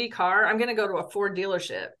Chevy car, I'm going to go to a Ford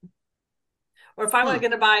dealership. Or if I'm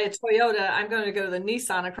going to buy a Toyota, I'm going to go to the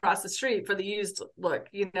Nissan across the street for the used look,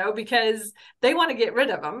 because they want to get rid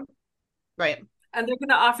of them. Right. And they're going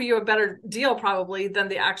to offer you a better deal probably than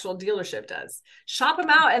the actual dealership does. Shop them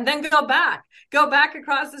out and then go back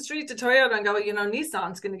across the street to Toyota and go,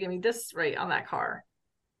 Nissan's going to give me this rate on that car.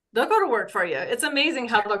 They'll go to work for you. It's amazing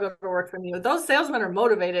how they'll go to work for you. Those salesmen are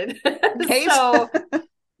motivated. So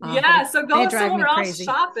go somewhere else,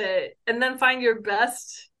 shop it, and then find your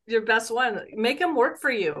best one. Make them work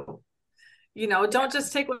for you. Don't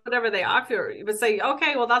just take whatever they offer, but say,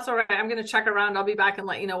 okay, well, that's all right. I'm going to check around. I'll be back and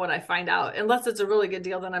let you know what I find out. Unless it's a really good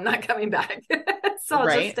deal, then I'm not coming back. So I'll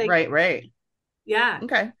just Right, stay. right. Yeah.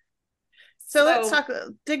 Okay. So let's So, talk,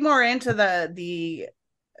 dig more into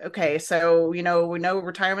okay, so, we know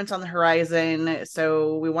retirement's on the horizon.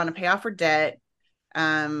 So we want to pay off our debt.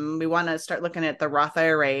 We want to start looking at the Roth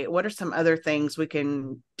IRA. What are some other things we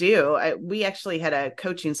can do? We actually had a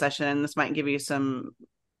coaching session, and this might give you some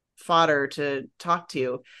fodder to talk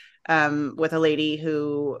to, with a lady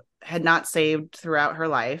who had not saved throughout her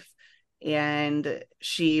life, and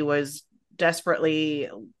she was desperately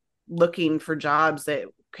looking for jobs that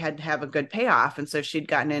had to have a good payoff. And so she'd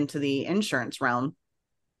gotten into the insurance realm,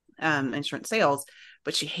 insurance sales,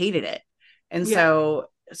 but she hated it. And yeah.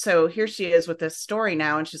 so here she is with this story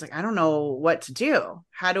now, and she's like, I don't know what to do.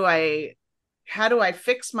 How do I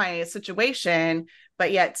fix my situation,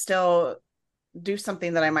 but yet still do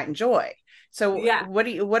something that I might enjoy? So Yeah. what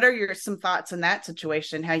are your some thoughts in that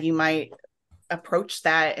situation, how you might approach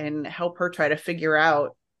that and help her try to figure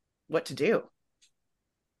out what to do?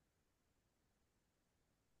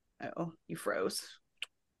 Oh, you froze.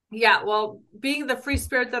 Yeah. Well, being the free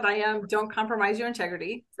spirit that I am, don't compromise your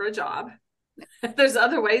integrity for a job. There's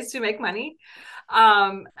other ways to make money.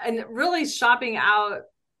 And really shopping out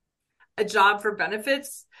a job for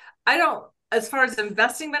benefits. As far as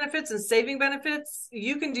investing benefits and saving benefits,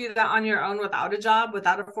 you can do that on your own without a job,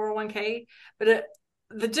 without a 401k. But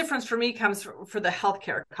the difference for me comes for the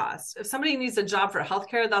healthcare cost. If somebody needs a job for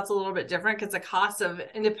healthcare, that's a little bit different because the costs of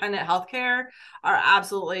independent healthcare are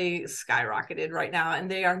absolutely skyrocketed right now,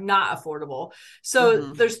 and they are not affordable.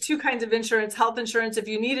 So there's two kinds of insurance: health insurance. If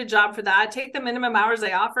you need a job for that, take the minimum hours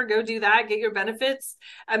they offer, go do that, get your benefits,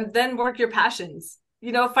 and then work your passions.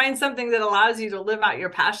 Find something that allows you to live out your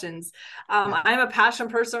passions. I'm a passion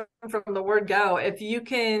person from the word go. If you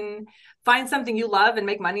can find something you love and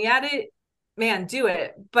make money at it, man, do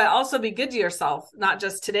it, but also be good to yourself, not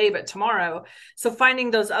just today, but tomorrow. So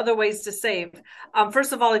finding those other ways to save.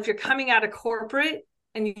 First of all, if you're coming out of corporate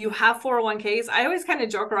and you have 401ks, I always kind of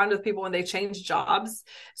joke around with people when they change jobs.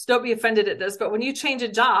 So don't be offended at this, but when you change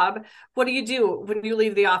a job, what do you do when you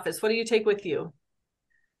leave the office? What do you take with you?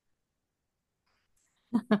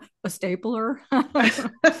 A stapler.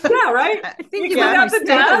 Yeah, right. I think You you clean got my out the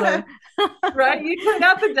desk, stapler. right? You clean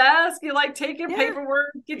out the desk. You take your Yeah,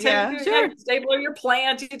 paperwork. You take Yeah. your stapler, your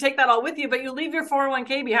plant. You take that all with you, but you leave your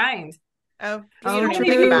 401k behind. Oh, You you know don't how even many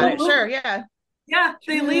think about people it. move? Sure, yeah. Yeah,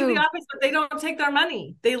 they leave the true. office, but they don't take their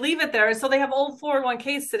money. They leave it there. So they have old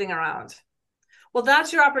 401ks sitting around. Well,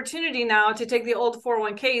 that's your opportunity now to take the old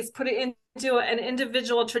 401ks, put it into an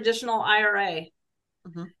individual traditional IRA.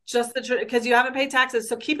 Just because you haven't paid taxes.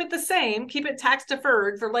 So keep it the same, keep it tax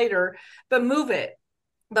deferred for later, but move it.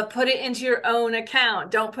 But put it into your own account.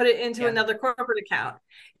 Don't put it into another corporate account.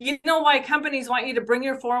 You know why companies want you to bring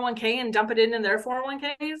your 401k and dump it in their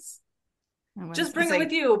 401ks? Just bring it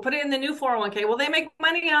with you. Put it in the new 401k. Well, they make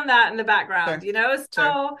money on that in the background, Sure.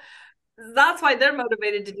 So that's why they're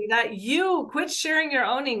motivated to do that. You quit sharing your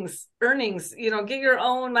earnings, get your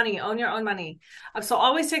own money, own your own money. So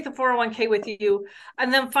always take the 401k with you,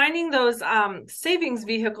 and then finding those savings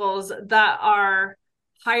vehicles that are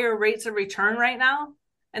higher rates of return right now,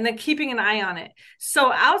 and then keeping an eye on it.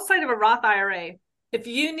 So outside of a Roth IRA, if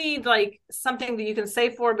you need something that you can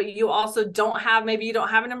save for, but you also maybe you don't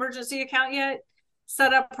have an emergency account yet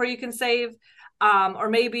set up where you can save, or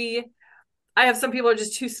maybe I have some people are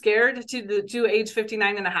just too scared to do age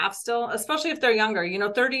 59 and a half still, especially if they're younger,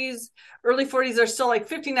 30s, early 40s are still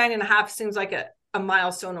 59 and a half seems like a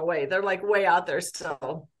milestone away. They're way out there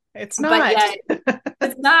still. It's not. But yet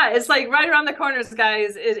it's not. It's right around the corners,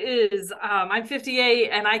 guys. It is. I'm 58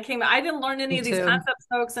 and I didn't learn any of these concepts,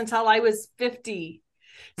 folks, until I was 50.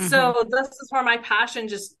 So this is where my passion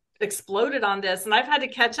just exploded on this, and I've had to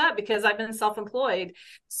catch up because I've been self-employed.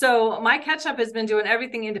 So my catch up has been doing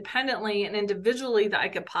everything independently and individually that I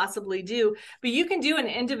could possibly do. But you can do an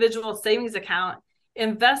individual savings account,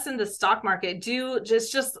 invest in the stock market,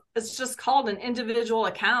 it's just called an individual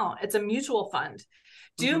account. It's a mutual fund.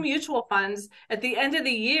 Do mutual funds at the end of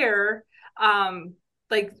the year.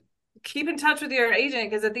 Keep in touch with your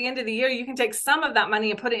agent, because at the end of the year you can take some of that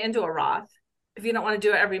money and put it into a Roth if you don't want to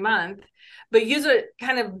do it every month, but use it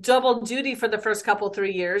kind of double duty for the first 3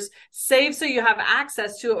 years. Save so you have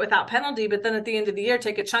access to it without penalty, but then at the end of the year,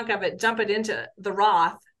 take a chunk of it, dump it into the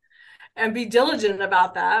Roth, and be diligent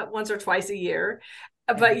about that once or twice a year.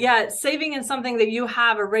 But yet saving in something that you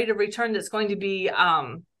have a rate of return that's going to be,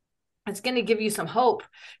 it's going to give you some hope,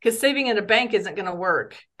 because saving in a bank isn't going to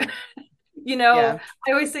work. Yeah.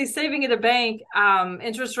 I always say saving at a bank,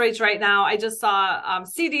 interest rates right now, I just saw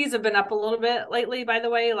CDs have been up a little bit lately, by the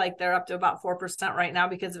way, like they're up to about 4% right now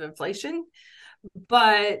because of inflation.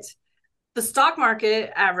 But the stock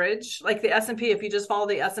market average, like the S&P, if you just follow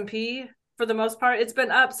the S&P for the most part, it's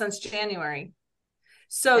been up since January.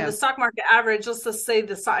 So the Yeah. stock market average, let's just say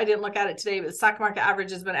I didn't look at it today, but the stock market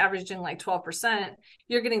average has been averaging like 12%.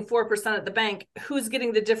 You're getting 4% at the bank. Who's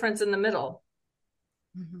getting the difference in the middle?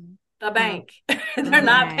 Mhm. The bank. They're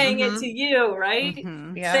not Right. paying it Mm-hmm. to you, right?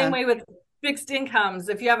 Mhm. Same Yeah. way with fixed incomes.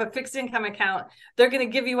 If you have a fixed income account, they're going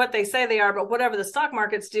to give you what they say they are, but whatever the stock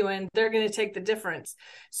market's doing, they're going to take the difference.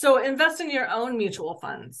 So invest in your own mutual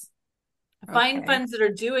funds. Find Okay. funds that are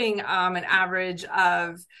doing an average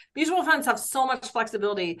of mutual funds have so much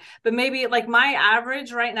flexibility, but maybe like my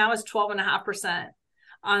average right now is 12.5%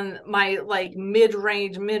 on my like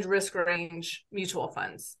mid-range, mid-risk range mutual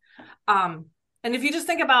funds. And if you just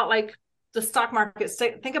think about like the stock market,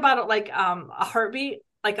 think about it like a heartbeat,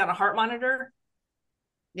 like on a heart monitor.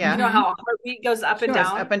 You Yeah. know Mhm. how a heartbeat goes up and Sure.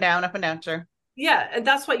 Goes down? up and down, up and down. Sure. Yeah, and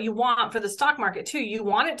that's what you want for the stock market too. You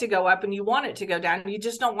want it to go up and you want it to go down. You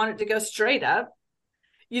just don't want it to go straight up.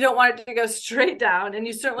 You don't want it to go straight down, and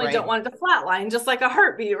you certainly don't Right. want it to flatline, just like a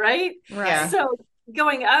heartbeat, right? Yeah. Right. So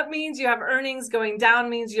going up means you have earnings, going down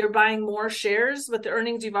means you're buying more shares with the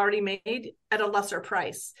earnings you've already made at a lesser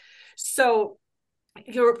price. So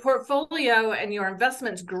your portfolio and your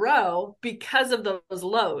investments grow because of those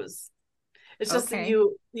lows. It's just that Okay.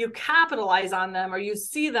 you capitalize on them or you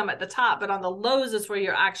see them at the top, but on the lows is where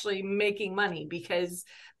you're actually making money because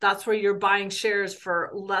that's where you're buying shares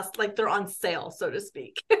for less, like they're on sale, so to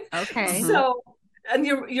speak. Okay. Mm-hmm. So, and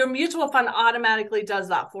your mutual fund automatically does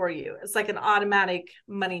that for you. It's like an automatic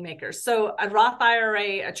money maker. So a Roth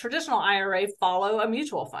IRA, a traditional IRA, follow a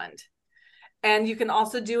mutual fund. And you can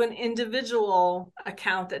also do an individual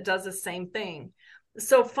account that does the same thing.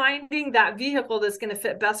 So finding that vehicle that's going to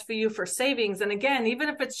fit best for you for savings. And again, even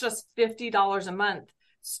if it's just $50 a month,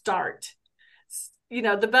 start.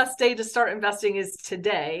 The best day to start investing is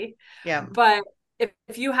today. Yeah. But if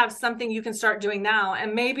you have something you can start doing now,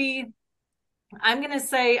 and maybe I'm going to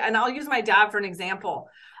say, and I'll use my dad for an example.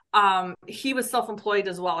 He was self-employed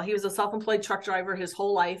as well. He was a self-employed truck driver his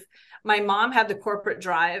whole life. My mom had the corporate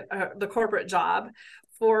job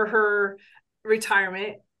for her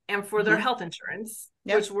retirement and for their Mm-hmm. health insurance,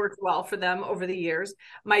 Yep. which worked well for them over the years.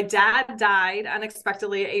 My dad died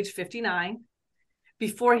unexpectedly at age 59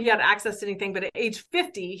 before he had access to anything. But at age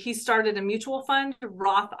 50, he started a mutual fund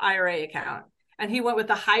Roth IRA account, and he went with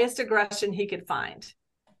the highest aggression he could find.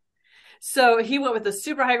 So he went with the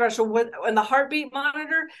super high aggression and the heartbeat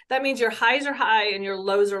monitor. That means your highs are high and your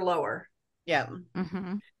lows are lower. Yeah.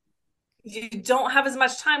 Mm-hmm. You don't have as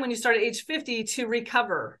much time when you start at age 50 to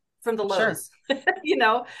recover from the Sure. lows,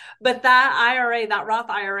 but that IRA, that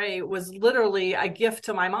Roth IRA was literally a gift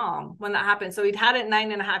to my mom when that happened. So he'd had it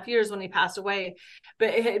 9.5 years when he passed away, but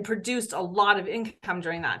it had produced a lot of income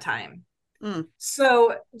during that time. Mm.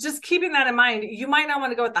 So just keeping that in mind, you might not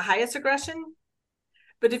want to go with the highest aggression,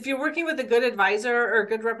 but if you're working with a good advisor or a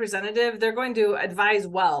good representative, they're going to advise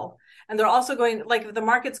well. And they're also going, like, if the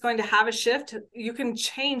market's going to have a shift, you can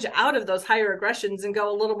change out of those higher aggressions and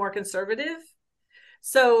go a little more conservative.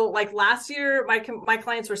 So like last year, my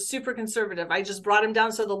clients were super conservative. I just brought them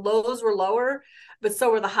down so the lows were lower, but so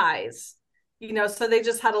were the highs. So they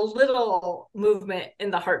just had a little movement in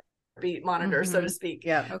the heartbeat monitor, so to speak.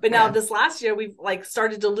 Yeah. But now Okay. this last year, we've like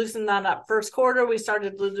started to loosen that up. First quarter, we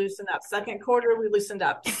started to loosen up. Second quarter, we loosened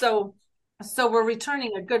up. So we're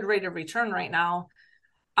returning a good rate of return right now.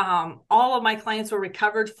 All of my clients were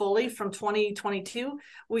recovered fully from 2022.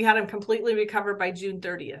 We had them completely recovered by June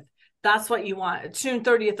 30th. That's what you want. June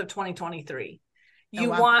 30th of 2023. Oh, You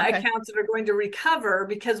wow. want Okay. accounts that are going to recover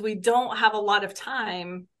because we don't have a lot of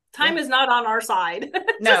time. Time Yeah. is not on our side.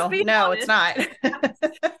 Just No, be no, it's honest. not.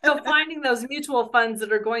 So finding those mutual funds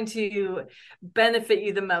that are going to benefit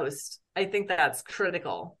you the most, I think that's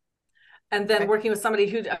critical. And then Okay. working with somebody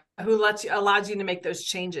who allows you to make those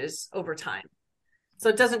changes over time. So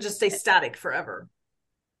it doesn't just stay static forever.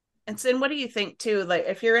 And so, what do you think too? Like,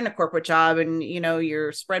 if you're in a corporate job and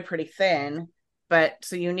you're spread pretty thin, but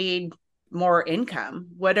so you need more income,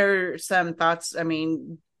 what are some thoughts? I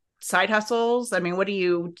mean, side hustles. I mean, what do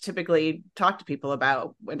you typically talk to people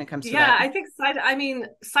about when it comes to Yeah, that? I think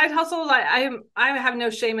side hustles. I have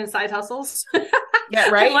no shame in side hustles. Yeah,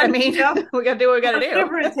 right. I Like, mean, we got to do what we got to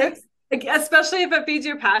whatever it do. takes, like, especially if it feeds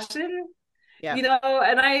your passion. Yeah.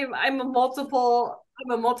 And I'm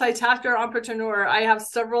a multi-tasker entrepreneur. I have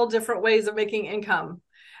several different ways of making income.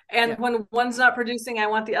 And Yeah. when one's not producing, I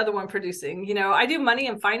want the other one producing. I do money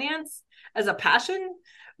and finance as a passion,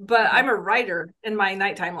 but I'm a writer in my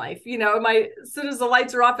nighttime life. As soon as the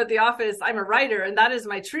lights are off at the office, I'm a writer, and that is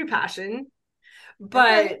my true passion.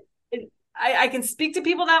 Okay. But I can speak to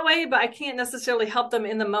people that way, but I can't necessarily help them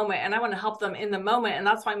in the moment. And I want to help them in the moment. And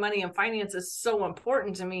that's why money and finance is so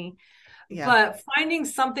important to me. Yeah. But finding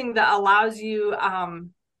something that allows you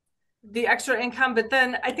the extra income, but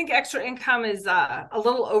then I think extra income is a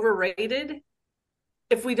little overrated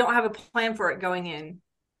if we don't have a plan for it going in.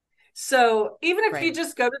 So even if you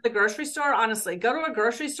just go to the grocery store, honestly, go to a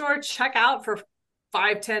grocery store, check out for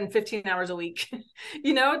 5, 10, 15 hours a week.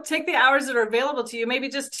 Take the hours that are available to you, maybe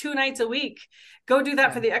just 2 nights a week. Go do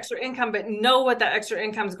that for the extra income, but know what that extra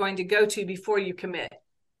income is going to go to before you commit.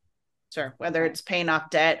 Sure. Whether it's paying off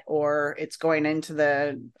debt or it's going into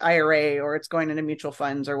the IRA or it's going into mutual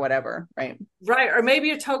funds or whatever. Right. Right. Or maybe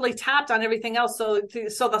you're totally tapped on everything else. So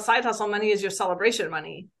the side hustle money is your celebration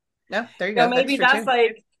money. Yeah, there you go. Maybe that's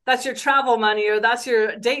like, that's your travel money, or that's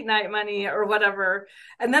your date night money or whatever.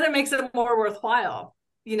 And then it makes it more worthwhile.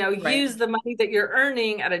 Use the money that you're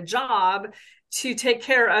earning at a job to take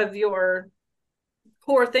care of your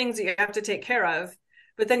core things that you have to take care of,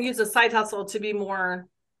 but then use a side hustle to be more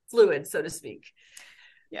fluid, so to speak.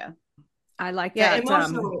 Yeah. I like that.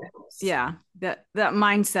 That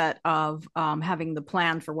mindset of having the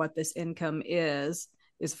plan for what this income is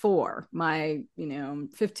for my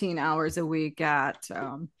 15 hours a week at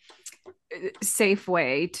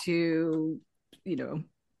Safeway to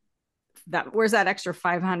that, where's that extra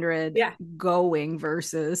 500 going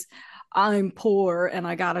versus I'm poor and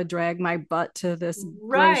I gotta drag my butt to this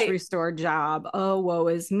grocery store job. Oh, woe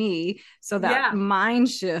is me. So that mind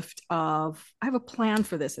shift of I have a plan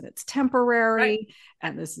for this and it's temporary,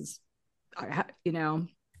 and this is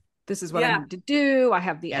this is what I need to do. I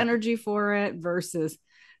have the energy for it versus,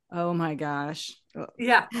 oh my gosh.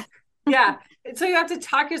 Yeah. So you have to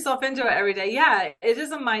talk yourself into it every day. Yeah, it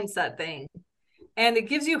is a mindset thing, and it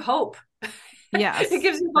gives you hope. Yes. It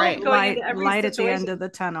gives you hope going into every light situation. At the end of the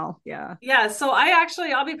tunnel. Yeah. Yeah. So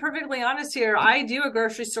I'll be perfectly honest here. I do a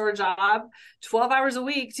grocery store job 12 hours a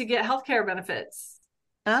week to get healthcare benefits.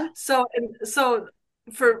 So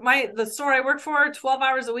for the store I work for, 12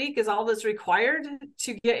 hours a week is all that's required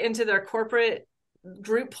to get into their corporate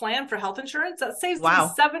group plan for health insurance. That saves me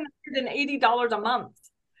 $780 a month.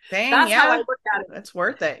 Dang, that's how I look at it. That's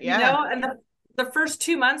worth it. Yeah. And the first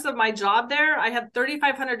 2 months of my job there, I had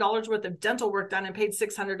 $3,500 worth of dental work done and paid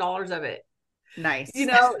 $600 of it. Nice.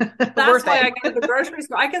 That's why I go to the grocery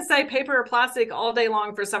store. I can say paper or plastic all day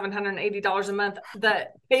long for $780 a month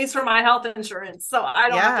that pays for my health insurance. So I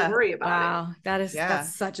don't have to worry about it. Wow.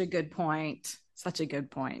 That's such a good point. Such a good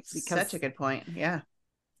point. Such a good point. Yeah.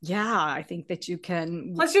 Yeah, I think that you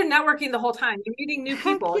can. Plus, you're networking the whole time. You're meeting new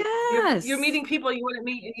people. Yes. You're meeting people you wouldn't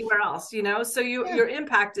meet anywhere else, So your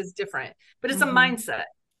impact is different, but it's a mindset.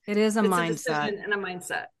 It is a mindset. A decision and a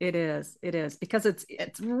mindset. It is because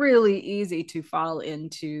it's really easy to fall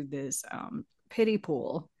into this pity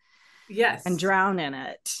pool. Yes. And drown in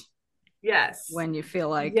it. Yes. When you feel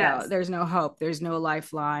like there's no hope, there's no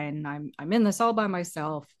lifeline. I'm in this all by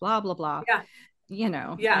myself. Blah blah blah.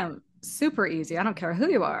 Yeah. Super easy. I don't care who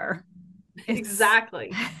you are.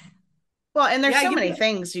 Exactly. Well, and there's so many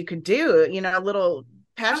things you could do, little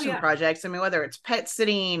passion projects. I mean, whether it's pet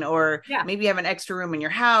sitting or maybe you have an extra room in your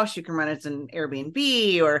house, you can run it as an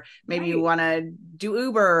Airbnb, or maybe you want to do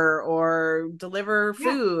Uber or deliver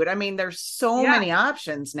food. I mean, there's so many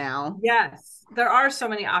options now. Yes. There are so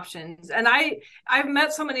many options. And I've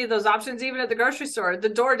met so many of those options, even at the grocery store, the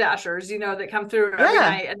door dashers, that come through every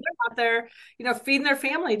night, and they're out there, feeding their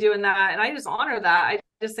family, doing that. And I just honor that. I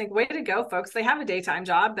just think, way to go, folks. They have a daytime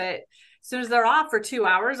job, but as soon as they're off for 2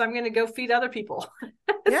 hours, I'm going to go feed other people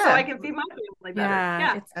so I can feed my family better.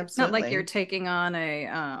 Yeah. It's not like you're taking on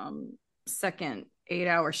a second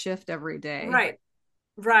 8-hour shift every day.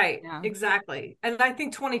 Right. Yeah. Exactly. And I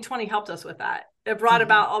think 2020 helped us with that. It brought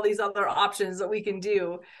about all these other options that we can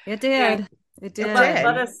do. It did. It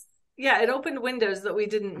it opened windows that we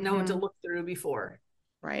didn't know to look through before.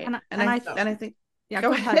 Right. And I think,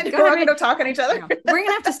 go ahead. We're going to talk on each other. Yeah. We're going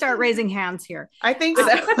to have to start raising hands here. I think so.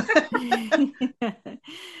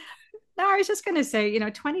 No, I was just going to say,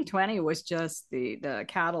 2020 was just the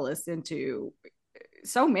catalyst into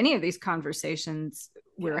so many of these conversations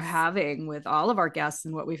we're having with all of our guests,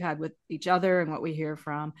 and what we've had with each other, and what we hear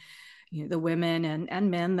from the women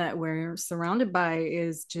and men that we're surrounded by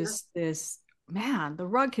is just this, man, the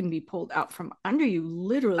rug can be pulled out from under you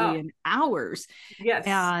literally in hours. Yes.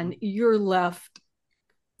 And you're left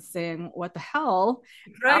saying, what the hell?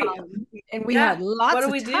 Right. And we had lots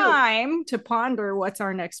of time to ponder what's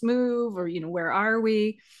our next move, or, where are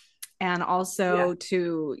we? And also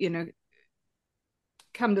to,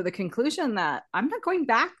 come to the conclusion that I'm not going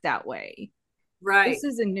back that way. Right. This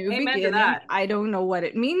is a new Amen to beginning. that. I don't know what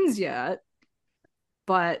it means yet,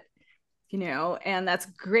 but and that's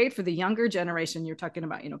great for the younger generation. You're talking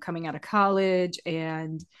about, coming out of college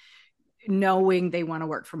and knowing they want to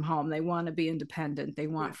work from home, they want to be independent, they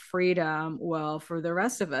want freedom. Well, for the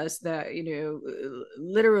rest of us that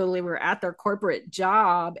literally were at their corporate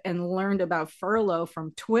job and learned about furlough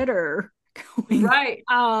from Twitter, going, right,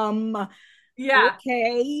 yeah,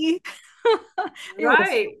 okay. It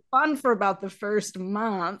right, was fun for about the first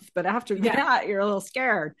month, but after that you're a little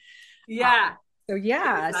scared. Yeah. So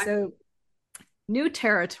Exactly. so new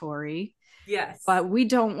territory. Yes. But we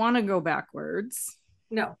don't want to go backwards.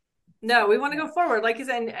 No, we want to go forward. Like you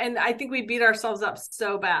said, and I think we beat ourselves up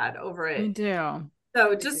so bad over it. We do.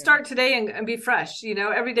 So just start today and be fresh.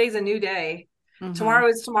 Every day's a new day. Mm-hmm. Tomorrow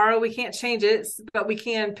is tomorrow. We can't change it, but we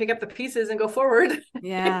can pick up the pieces and go forward.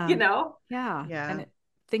 Yeah. Yeah. And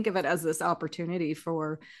think of it as this opportunity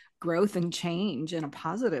for growth and change in a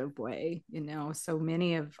positive way. So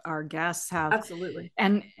many of our guests have absolutely,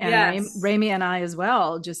 and yes. Rami and I as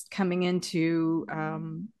well, just coming into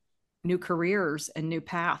new careers and new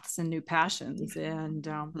paths and new passions, and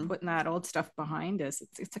putting that old stuff behind us.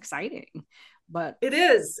 It's exciting, but it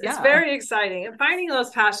is. It's very exciting, and finding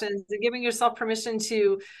those passions and giving yourself permission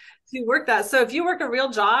to work that. So if you work a real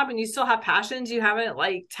job and you still have passions you haven't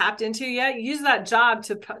tapped into yet, use that job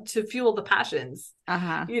to fuel the passions.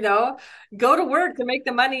 Go to work to make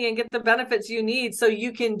the money and get the benefits you need so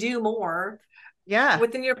you can do more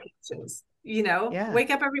within your passions. Wake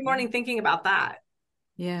up every morning thinking about that.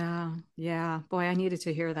 Yeah. Boy, I needed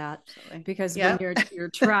to hear that. Absolutely. Because when you're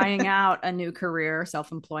trying out a new career,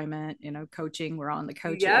 self-employment, coaching, we're on the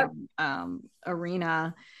coaching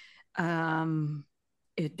arena.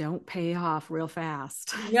 It don't pay off real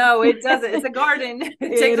fast. No, it doesn't. It's a garden.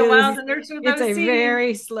 It takes a while to nurture those seeds. It's a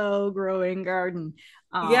very slow growing garden.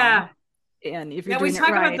 And if you're we talk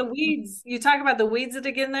about the weeds. You talk about the weeds that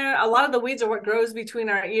get in there. A lot of the weeds are what grows between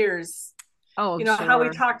our ears. Sure. How we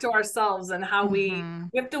talk to ourselves and how we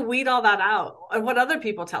have to weed all that out, and what other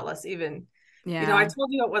people tell us even. I told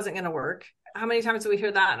you it wasn't going to work. How many times do we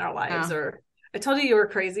hear that in our lives? Or I told you were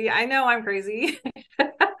crazy. I know I'm crazy.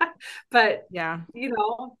 But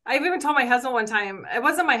I've even told my husband one time, it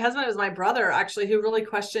wasn't my husband, it was my brother actually, who really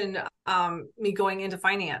questioned me going into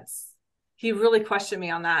finance. He really questioned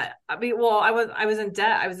me on that. I was in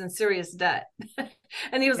debt. I was in serious debt.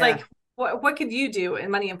 And he was like, what could you do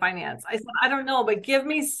in money and finance? I said, I don't know, but give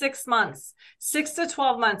me 6 months, 6 to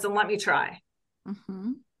 12 months, and let me try.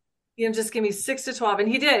 Mm-hmm. Just give me 6 to 12. And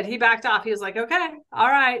he did. He backed off. He was like, okay, all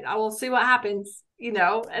right, I will see what happens. And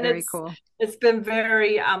very cool. It's been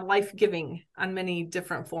very life-giving on many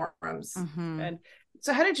different forums. Mm-hmm. Good.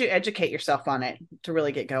 So how did you educate yourself on it to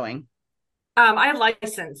really get going? I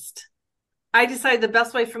licensed. I decided the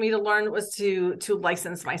best way for me to learn was to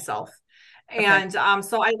license myself. Okay. And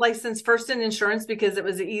so I licensed first in insurance because it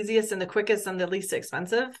was the easiest and the quickest and the least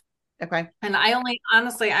expensive. Okay. And I only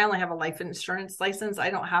have a life insurance license.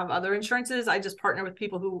 I don't have other insurances. I just partner with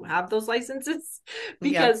people who have those licenses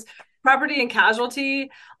because property and casualty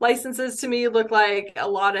licenses to me look like a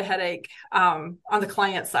lot of headache on the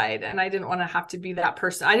client side. And I didn't want to have to be that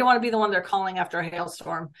person. I didn't want to be the one they're calling after a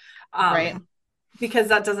hailstorm. Right. Because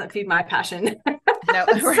that doesn't feed my passion. No,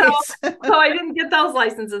 right. so I didn't get those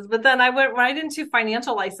licenses, but then I went right into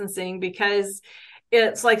financial licensing because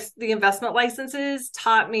it's like the investment licenses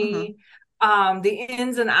taught me the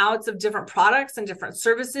ins and outs of different products and different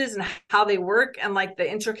services and how they work and like the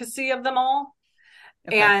intricacy of them all.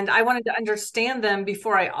 Okay. And I wanted to understand them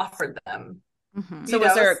before I offered them. Mm-hmm. So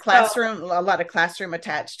was there a lot of classroom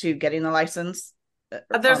attached to getting the license?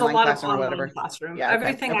 There's a lot of online classroom. Yeah,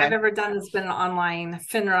 everything I've ever done has been online.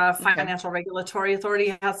 FINRA, Financial Regulatory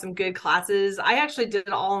Authority, has some good classes. I actually did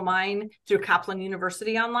all of mine through Kaplan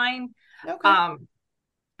University online. Okay.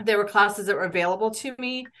 There were classes that were available to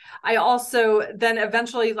me. I also then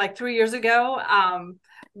eventually, like 3 years ago,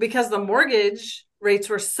 because the mortgage rates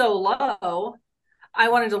were so low, I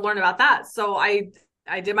wanted to learn about that. So I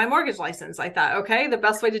did my mortgage license. I thought, okay, the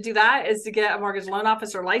best way to do that is to get a mortgage loan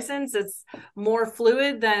officer license. It's more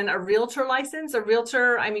fluid than a realtor license. A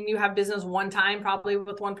realtor, I mean, you have business one time probably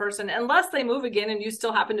with one person, unless they move again and you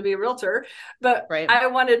still happen to be a realtor. But I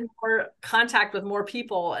wanted more contact with more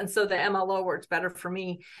people. And so the MLO worked better for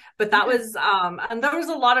me. But that was, and there was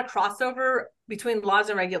a lot of crossover between laws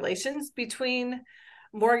and regulations between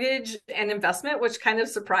mortgage and investment, which kind of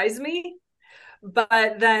surprised me.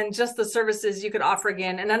 But then just the services you could offer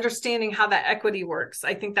again and understanding how that equity works.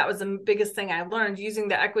 I think that was the biggest thing I learned, using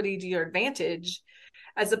the equity to your advantage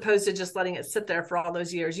as opposed to just letting it sit there for all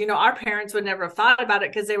those years. Our parents would never have thought about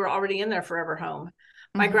it because they were already in their forever home.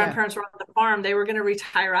 My grandparents were on the farm. They were going to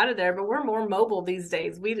retire out of there, but we're more mobile these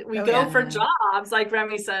days. We go for jobs, like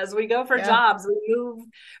Remy says. We go for jobs. We move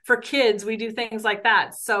for kids. We do things like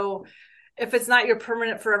that. So if it's not your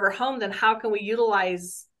permanent forever home, then how can we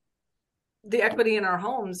utilize the equity in our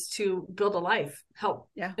homes to build a life, help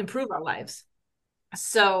improve our lives?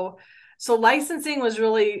 So licensing was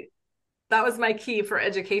really, that was my key for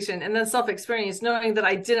education. And then self-experience, knowing that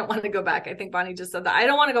I didn't want to go back. I think Bonnie just said that. I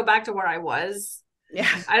don't want to go back to where I was. Yeah.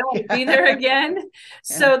 I don't want to be there again. Yeah.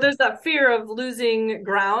 So there's that fear of losing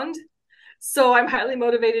ground. So I'm highly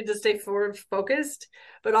motivated to stay forward focused,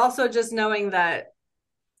 but also just knowing that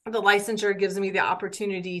the licensure gives me the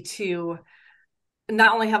opportunity to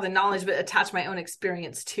not only have the knowledge, but attach my own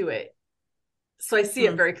experience to it. So I see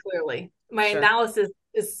it very clearly. My analysis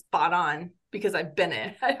is spot on because I've been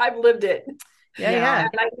it. I've lived it. Yeah.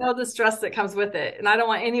 And I know the stress that comes with it. And I don't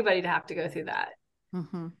want anybody to have to go through that.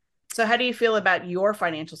 Mm-hmm. So how do you feel about your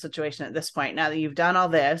financial situation at this point? Now that you've done all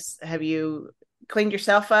this, have you cleaned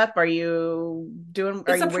yourself up? Are you doing,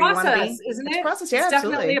 it's a process, isn't it? It's a process. Yeah, it's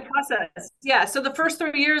definitely a process. Yeah. So the first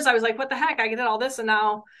 3 years I was like, what the heck? I did all this and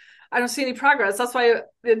now I don't see any progress. That's why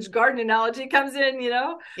the garden analogy comes in,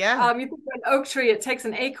 Yeah. You think of an oak tree, it takes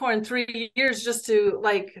an acorn 3 years just to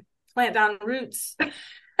like plant down roots.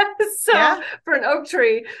 For an oak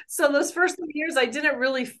tree. So those first 3 years, I didn't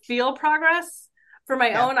really feel progress for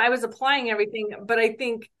my own. I was applying everything, but I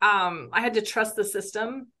think I had to trust the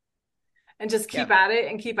system and just keep at it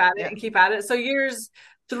and keep at it and keep at it. So years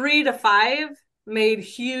 3 to 5 made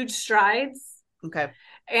huge strides. Okay.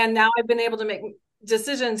 And now I've been able to make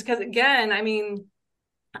decisions because, again, I mean,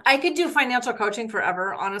 I could do financial coaching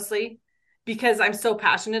forever, honestly, because I'm so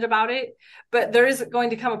passionate about it. But there is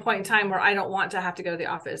going to come a point in time where I don't want to have to go to the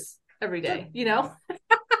office every day,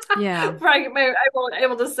 Yeah. Where I'm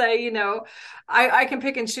able to say, I can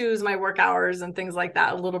pick and choose my work hours and things like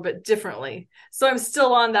that a little bit differently. So I'm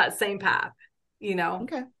still on that same path,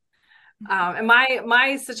 Okay. And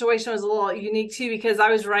my situation was a little unique too, because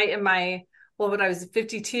I was right in when I was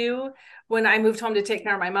 52, when I moved home to take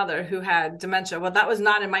care of my mother who had dementia. Well, that was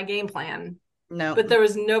not in my game plan. No. But there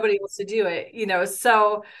was nobody else to do it,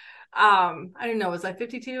 So I don't know, was I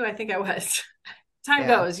 52? I think I was. Time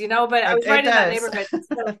goes, but I was right in that neighborhood.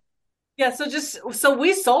 So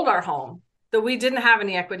we sold our home that we didn't have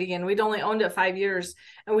any equity in. We'd only owned it 5 years,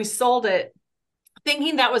 and we sold it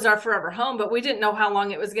thinking that was our forever home, but we didn't know how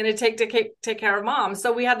long it was going to take to take care of mom.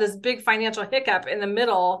 So we had this big financial hiccup in the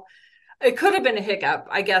middle. It could have been a hiccup,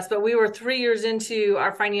 I guess, but we were 3 years into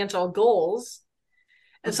our financial goals.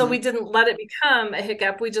 And so we didn't let it become a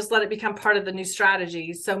hiccup. We just let it become part of the new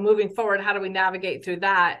strategy. So moving forward, how do we navigate through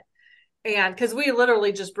that? And because we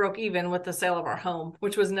literally just broke even with the sale of our home,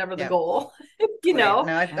 which was never the goal, No,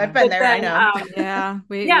 I've been there. Then, I know.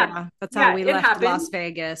 That's how we left happened. Las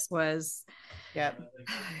Vegas was,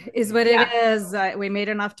 is what it is. We made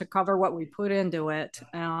enough to cover what we put into it.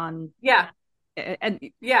 And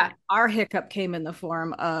our hiccup came in the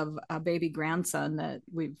form of a baby grandson that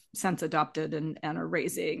we've since adopted and are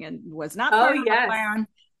raising, and was not part of the plan,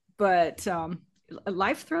 but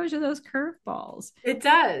life throws you those curveballs. It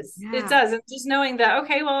does. It does. And just knowing that,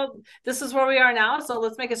 okay, well, this is where we are now, so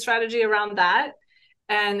let's make a strategy around that.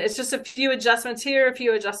 And it's just a few adjustments here, a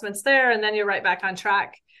few adjustments there, and then you're right back on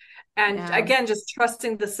track. And again, just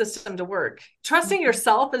trusting the system to work. Trusting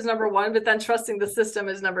yourself is number one, but then trusting the system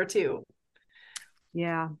is number two.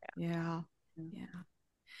 Yeah.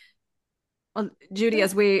 Well, Judy,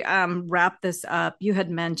 as we wrap this up, you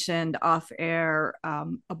had mentioned off air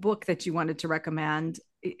a book that you wanted to recommend,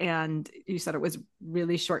 and you said it was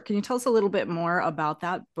really short. Can you tell us a little bit more about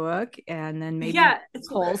that book, and then maybe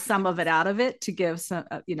pull some of it out of it to give some,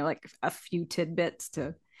 like a few tidbits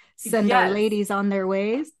to send our ladies on their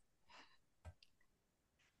ways?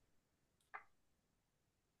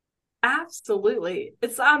 Absolutely.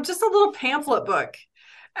 It's just a little pamphlet book.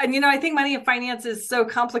 And, I think money and finance is so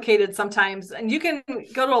complicated sometimes. And you can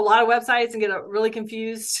go to a lot of websites and get really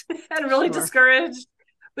confused and really discouraged.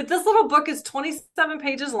 But this little book is 27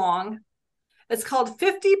 pages long. It's called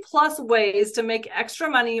 50 Plus Ways to Make Extra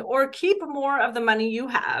Money or Keep More of the Money You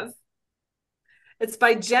Have. It's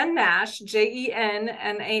by Jen Nash,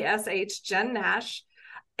 Jennash, Jen Nash.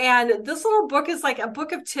 And this little book is like a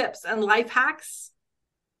book of tips and life hacks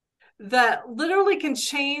that literally can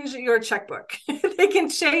change your checkbook. They can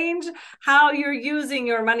change how you're using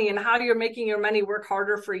your money and how you're making your money work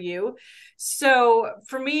harder for you. So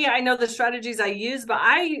for me, I know the strategies I use, but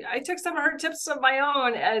I took some of her tips of my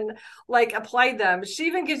own and like applied them. She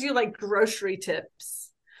even gives you like grocery tips.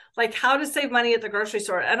 like how to save money at the grocery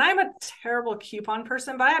store. And I'm a terrible coupon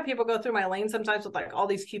person, but I have people go through my lane sometimes with like all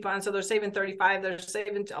these coupons. So they're saving 35, they're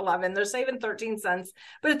saving 11, they're saving 13 cents.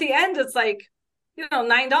 But at the end, it's like,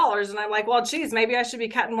 $9. And I'm like, well, geez, maybe I should be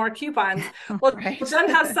cutting more coupons. Well, Right. Jen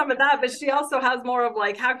has some of that, but she also has more of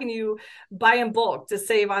like, how can you buy in bulk to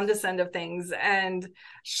save on this end of things, and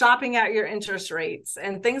shopping at your interest rates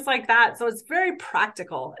and things like that. So it's very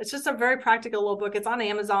practical. It's just a very practical little book. It's on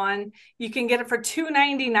Amazon. You can get it for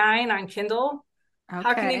 $2.99 on Kindle. Okay.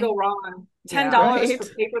 How can you go wrong? $10 right.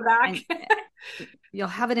 for paperback. You'll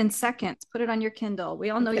have it in seconds. Put it on your Kindle.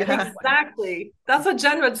 We all know you have Exactly. That's what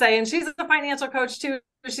Jen would say. And she's a financial coach too.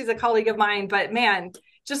 She's a colleague of mine, but man,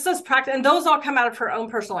 just those practice, and those all come out of her own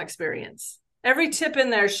personal experience. Every tip in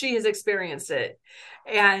there, she has experienced it.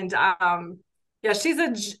 And yeah, she's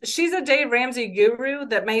a Dave Ramsey guru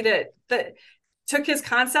that took his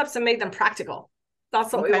concepts and made them practical.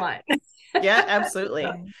 That's what we want. Yeah, absolutely.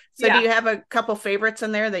 So do you have a couple favorites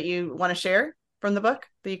in there that you want to share from the book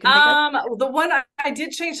that you can think of? The one, I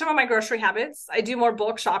did change some of my grocery habits. I do more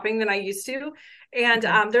bulk shopping than I used to. And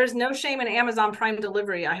there's no shame in Amazon Prime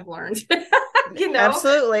delivery, I have learned.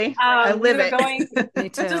 Absolutely. I live it. Me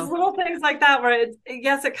too. Just little things like that where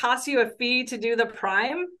yes, it costs you a fee to do the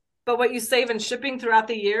Prime, but what you save in shipping throughout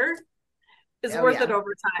the year is worth it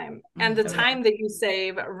over time. And the time that you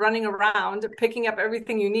save running around, picking up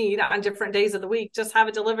everything you need on different days of the week, just have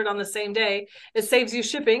it delivered on the same day. It saves you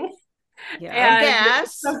shipping. Yeah. And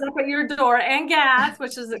gas. It shows up at your door, and gas,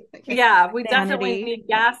 which is, we definitely need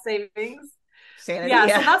gas savings. Sanity.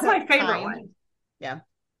 So that's my favorite one. Yeah.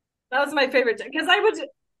 That was my favorite, because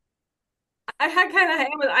I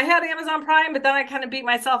had Amazon Prime, but then I kind of beat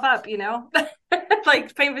myself up,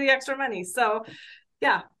 like paying for the extra money. So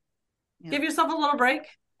give yourself a little break.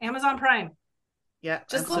 Amazon Prime. Yeah.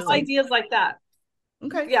 Just little ideas like that.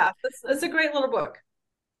 Okay. Yeah. It's a great little book.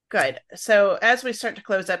 Good. So as we start to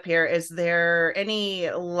close up here, is there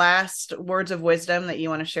any last words of wisdom that you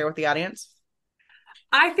want to share with the audience?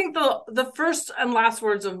 I think the first and last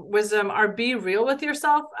words of wisdom are: be real with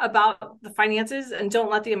yourself about the finances and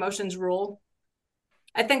don't let the emotions rule.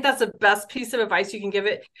 I think that's the best piece of advice you can give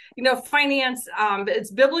it. Finance,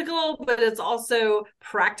 it's biblical, but it's also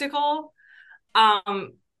practical.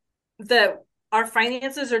 That our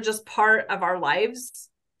finances are just part of our lives.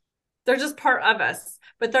 They're just part of us,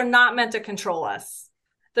 but they're not meant to control us.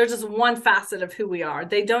 They're just one facet of who we are.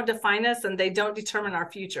 They don't define us, and they don't determine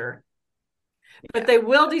our future. But they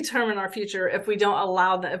will determine our future if we don't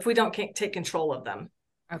allow them, if we don't take control of them.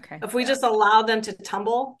 Okay. If we just allow them to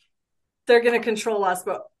tumble, they're going to control us,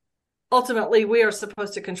 but ultimately we are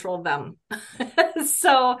supposed to control them.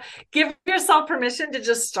 So give yourself permission to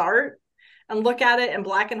just start and look at it in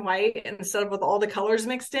black and white instead of with all the colors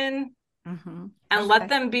mixed in, and let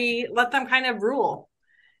them kind of rule.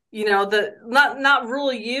 Not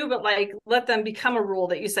rule you, but like let them become a rule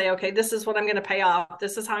that you say, okay, this is what I'm going to pay off.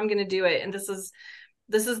 This is how I'm going to do it. And this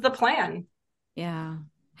is the plan. Yeah.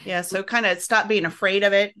 Yeah. So kind of stop being afraid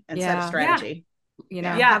of it and set a strategy.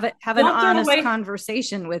 Have an honest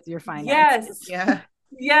conversation with your finances. Yes. Yeah.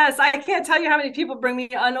 Yes. I can't tell you how many people bring me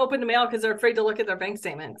unopened mail because they're afraid to look at their bank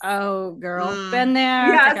statements. Oh, girl. Been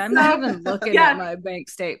there. Yeah, like, I'm not even looking at my bank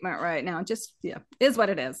statement right now. Just, is what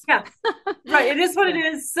it is. Yeah. Right. It is what it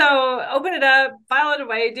is. So open it up, file it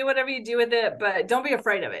away, do whatever you do with it, but don't be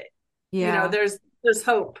afraid of it. Yeah. There's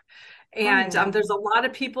hope. And there's a lot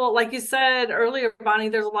of people, like you said earlier, Bonnie,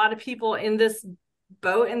 there's a lot of people in this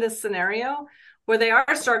boat, in this scenario, where they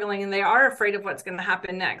are struggling and they are afraid of what's going to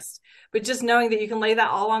happen next. But just knowing that you can lay that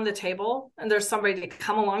all on the table, and there's somebody to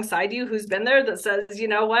come alongside you who's been there that says, you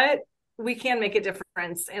know what, we can make a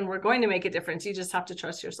difference, and we're going to make a difference. You just have to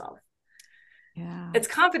trust yourself. Yeah. It's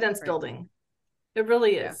confidence building. It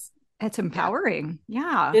really is. It's empowering.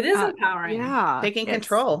 Yeah. It is empowering. Yeah. Taking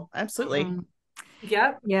control. Absolutely.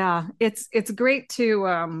 Yep. Yeah. It's great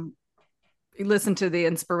to listen to the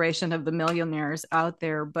inspiration of the millionaires out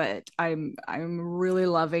there, but I'm really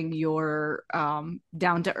loving your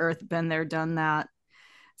down to earth, been there, done that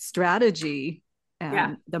strategy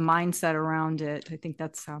and the mindset around it. I think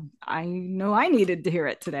that's I know I needed to hear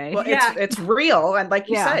it today. Well, it's real, and like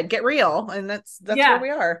you said, get real, and that's where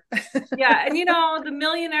we are. Yeah, and the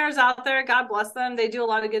millionaires out there, God bless them, they do a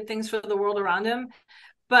lot of good things for the world around them.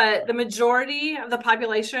 But the majority of the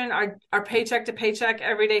population are paycheck to paycheck,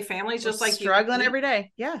 everyday families, just like struggling every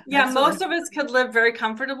day. Yeah. Yeah. Absolutely. Most of us could live very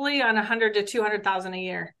comfortably on 100 to 200,000 a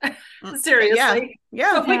year. Seriously.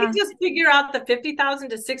 Yeah. So if we could just figure out the 50,000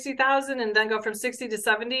 to 60,000 and then go from 60 to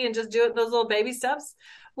 70 and just do it, those little baby steps,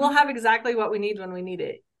 we'll have exactly what we need when we need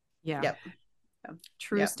it. Yeah.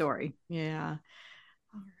 True story. Yeah.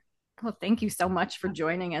 Well, thank you so much for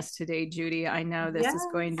joining us today, Judy. I know this is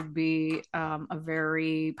going to be a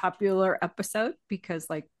very popular episode because,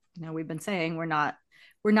 like, we've been saying we're not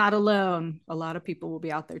alone. A lot of people will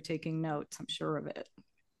be out there taking notes. I'm sure of it.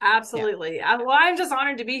 Absolutely. Yeah. Well, I'm just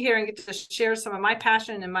honored to be here and get to share some of my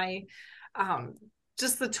passion and my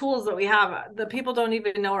just the tools that we have that people don't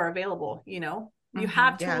even know are available. You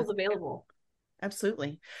have tools available.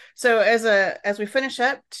 Absolutely. So as we finish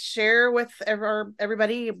up, share with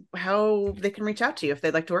everybody how they can reach out to you if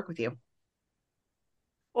they'd like to work with you.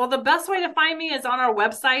 Well, the best way to find me is on our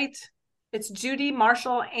website. It's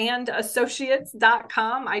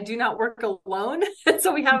Judy-Marshall-and-Associates.com. I do not work alone.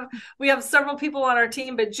 So we have several people on our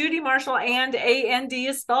team, but Judy Marshall and A-N-D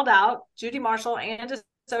is spelled out,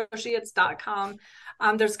 Judy-Marshall-and-Associates.com.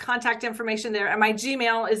 There's contact information there. And my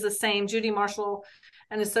Gmail is the same,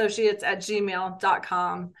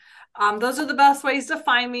 judymarshall-and-associates@gmail.com. Those are the best ways to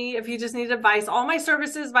find me if you just need advice. All my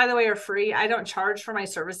services, by the way, are free. I don't charge for my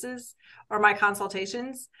services or my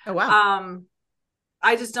consultations. Oh, wow.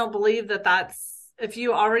 I just don't believe if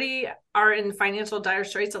you already are in financial dire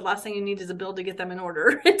straits, the last thing you need is a bill to get them in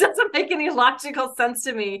order. It doesn't make any logical sense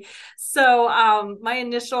to me. So my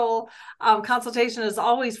initial consultation is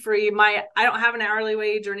always free. I don't have an hourly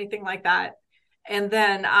wage or anything like that. And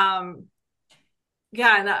then,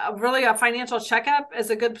 really a financial checkup is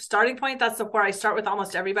a good starting point. That's where I start with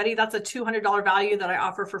almost everybody. That's a $200 value that I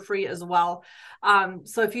offer for free as well.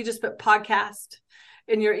 So if you just put podcast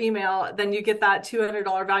in your email, then you get that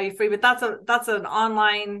 $200 value free. But that's an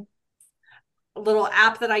online little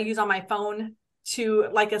app that I use on my phone to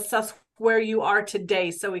assess where you are today.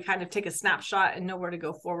 So we kind of take a snapshot and know where to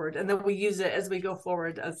go forward. And then we use it as we go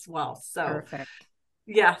forward as well. So perfect.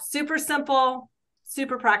 Yeah, super simple,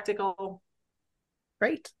 super practical.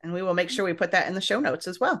 Great. And we will make sure we put that in the show notes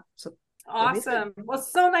as well. So awesome. Well,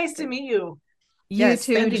 so nice to meet you. You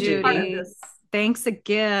too, Judy. Thanks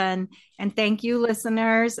again. And thank you,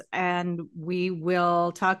 listeners. And we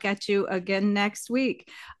will talk at you again next week.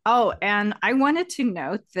 Oh, and I wanted to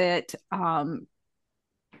note that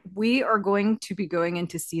we are going to be going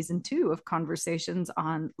into season 2 of Conversations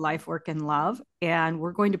on Life, Work, and Love. And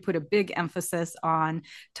we're going to put a big emphasis on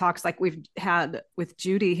talks like we've had with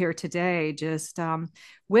Judy here today, just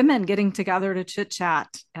women getting together to chit chat,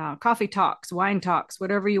 coffee talks, wine talks,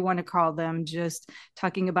 whatever you want to call them, just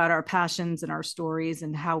talking about our passions and our stories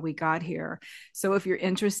and how we got here. So if you're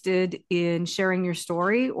interested in sharing your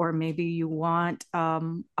story, or maybe you want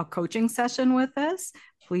a coaching session with us,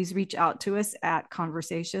 please reach out to us at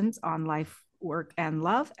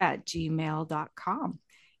conversationsonlifeworkandlove@gmail.com.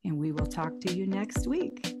 And we will talk to you next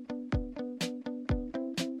week.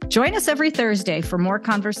 Join us every Thursday for more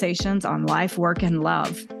conversations on life, work, and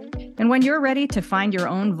love. And when you're ready to find your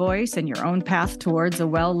own voice and your own path towards a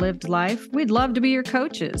well-lived life, we'd love to be your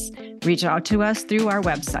coaches. Reach out to us through our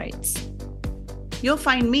websites. You'll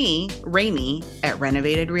find me, Rainey, at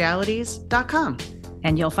renovatedrealities.com.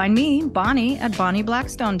 And you'll find me, Bonnie, at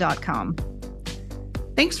bonnieblackstone.com.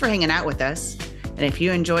 Thanks for hanging out with us. And if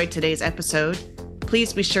you enjoyed today's episode,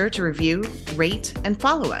 please be sure to review, rate, and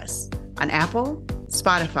follow us on Apple,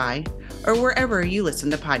 Spotify, or wherever you listen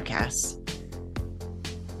to podcasts.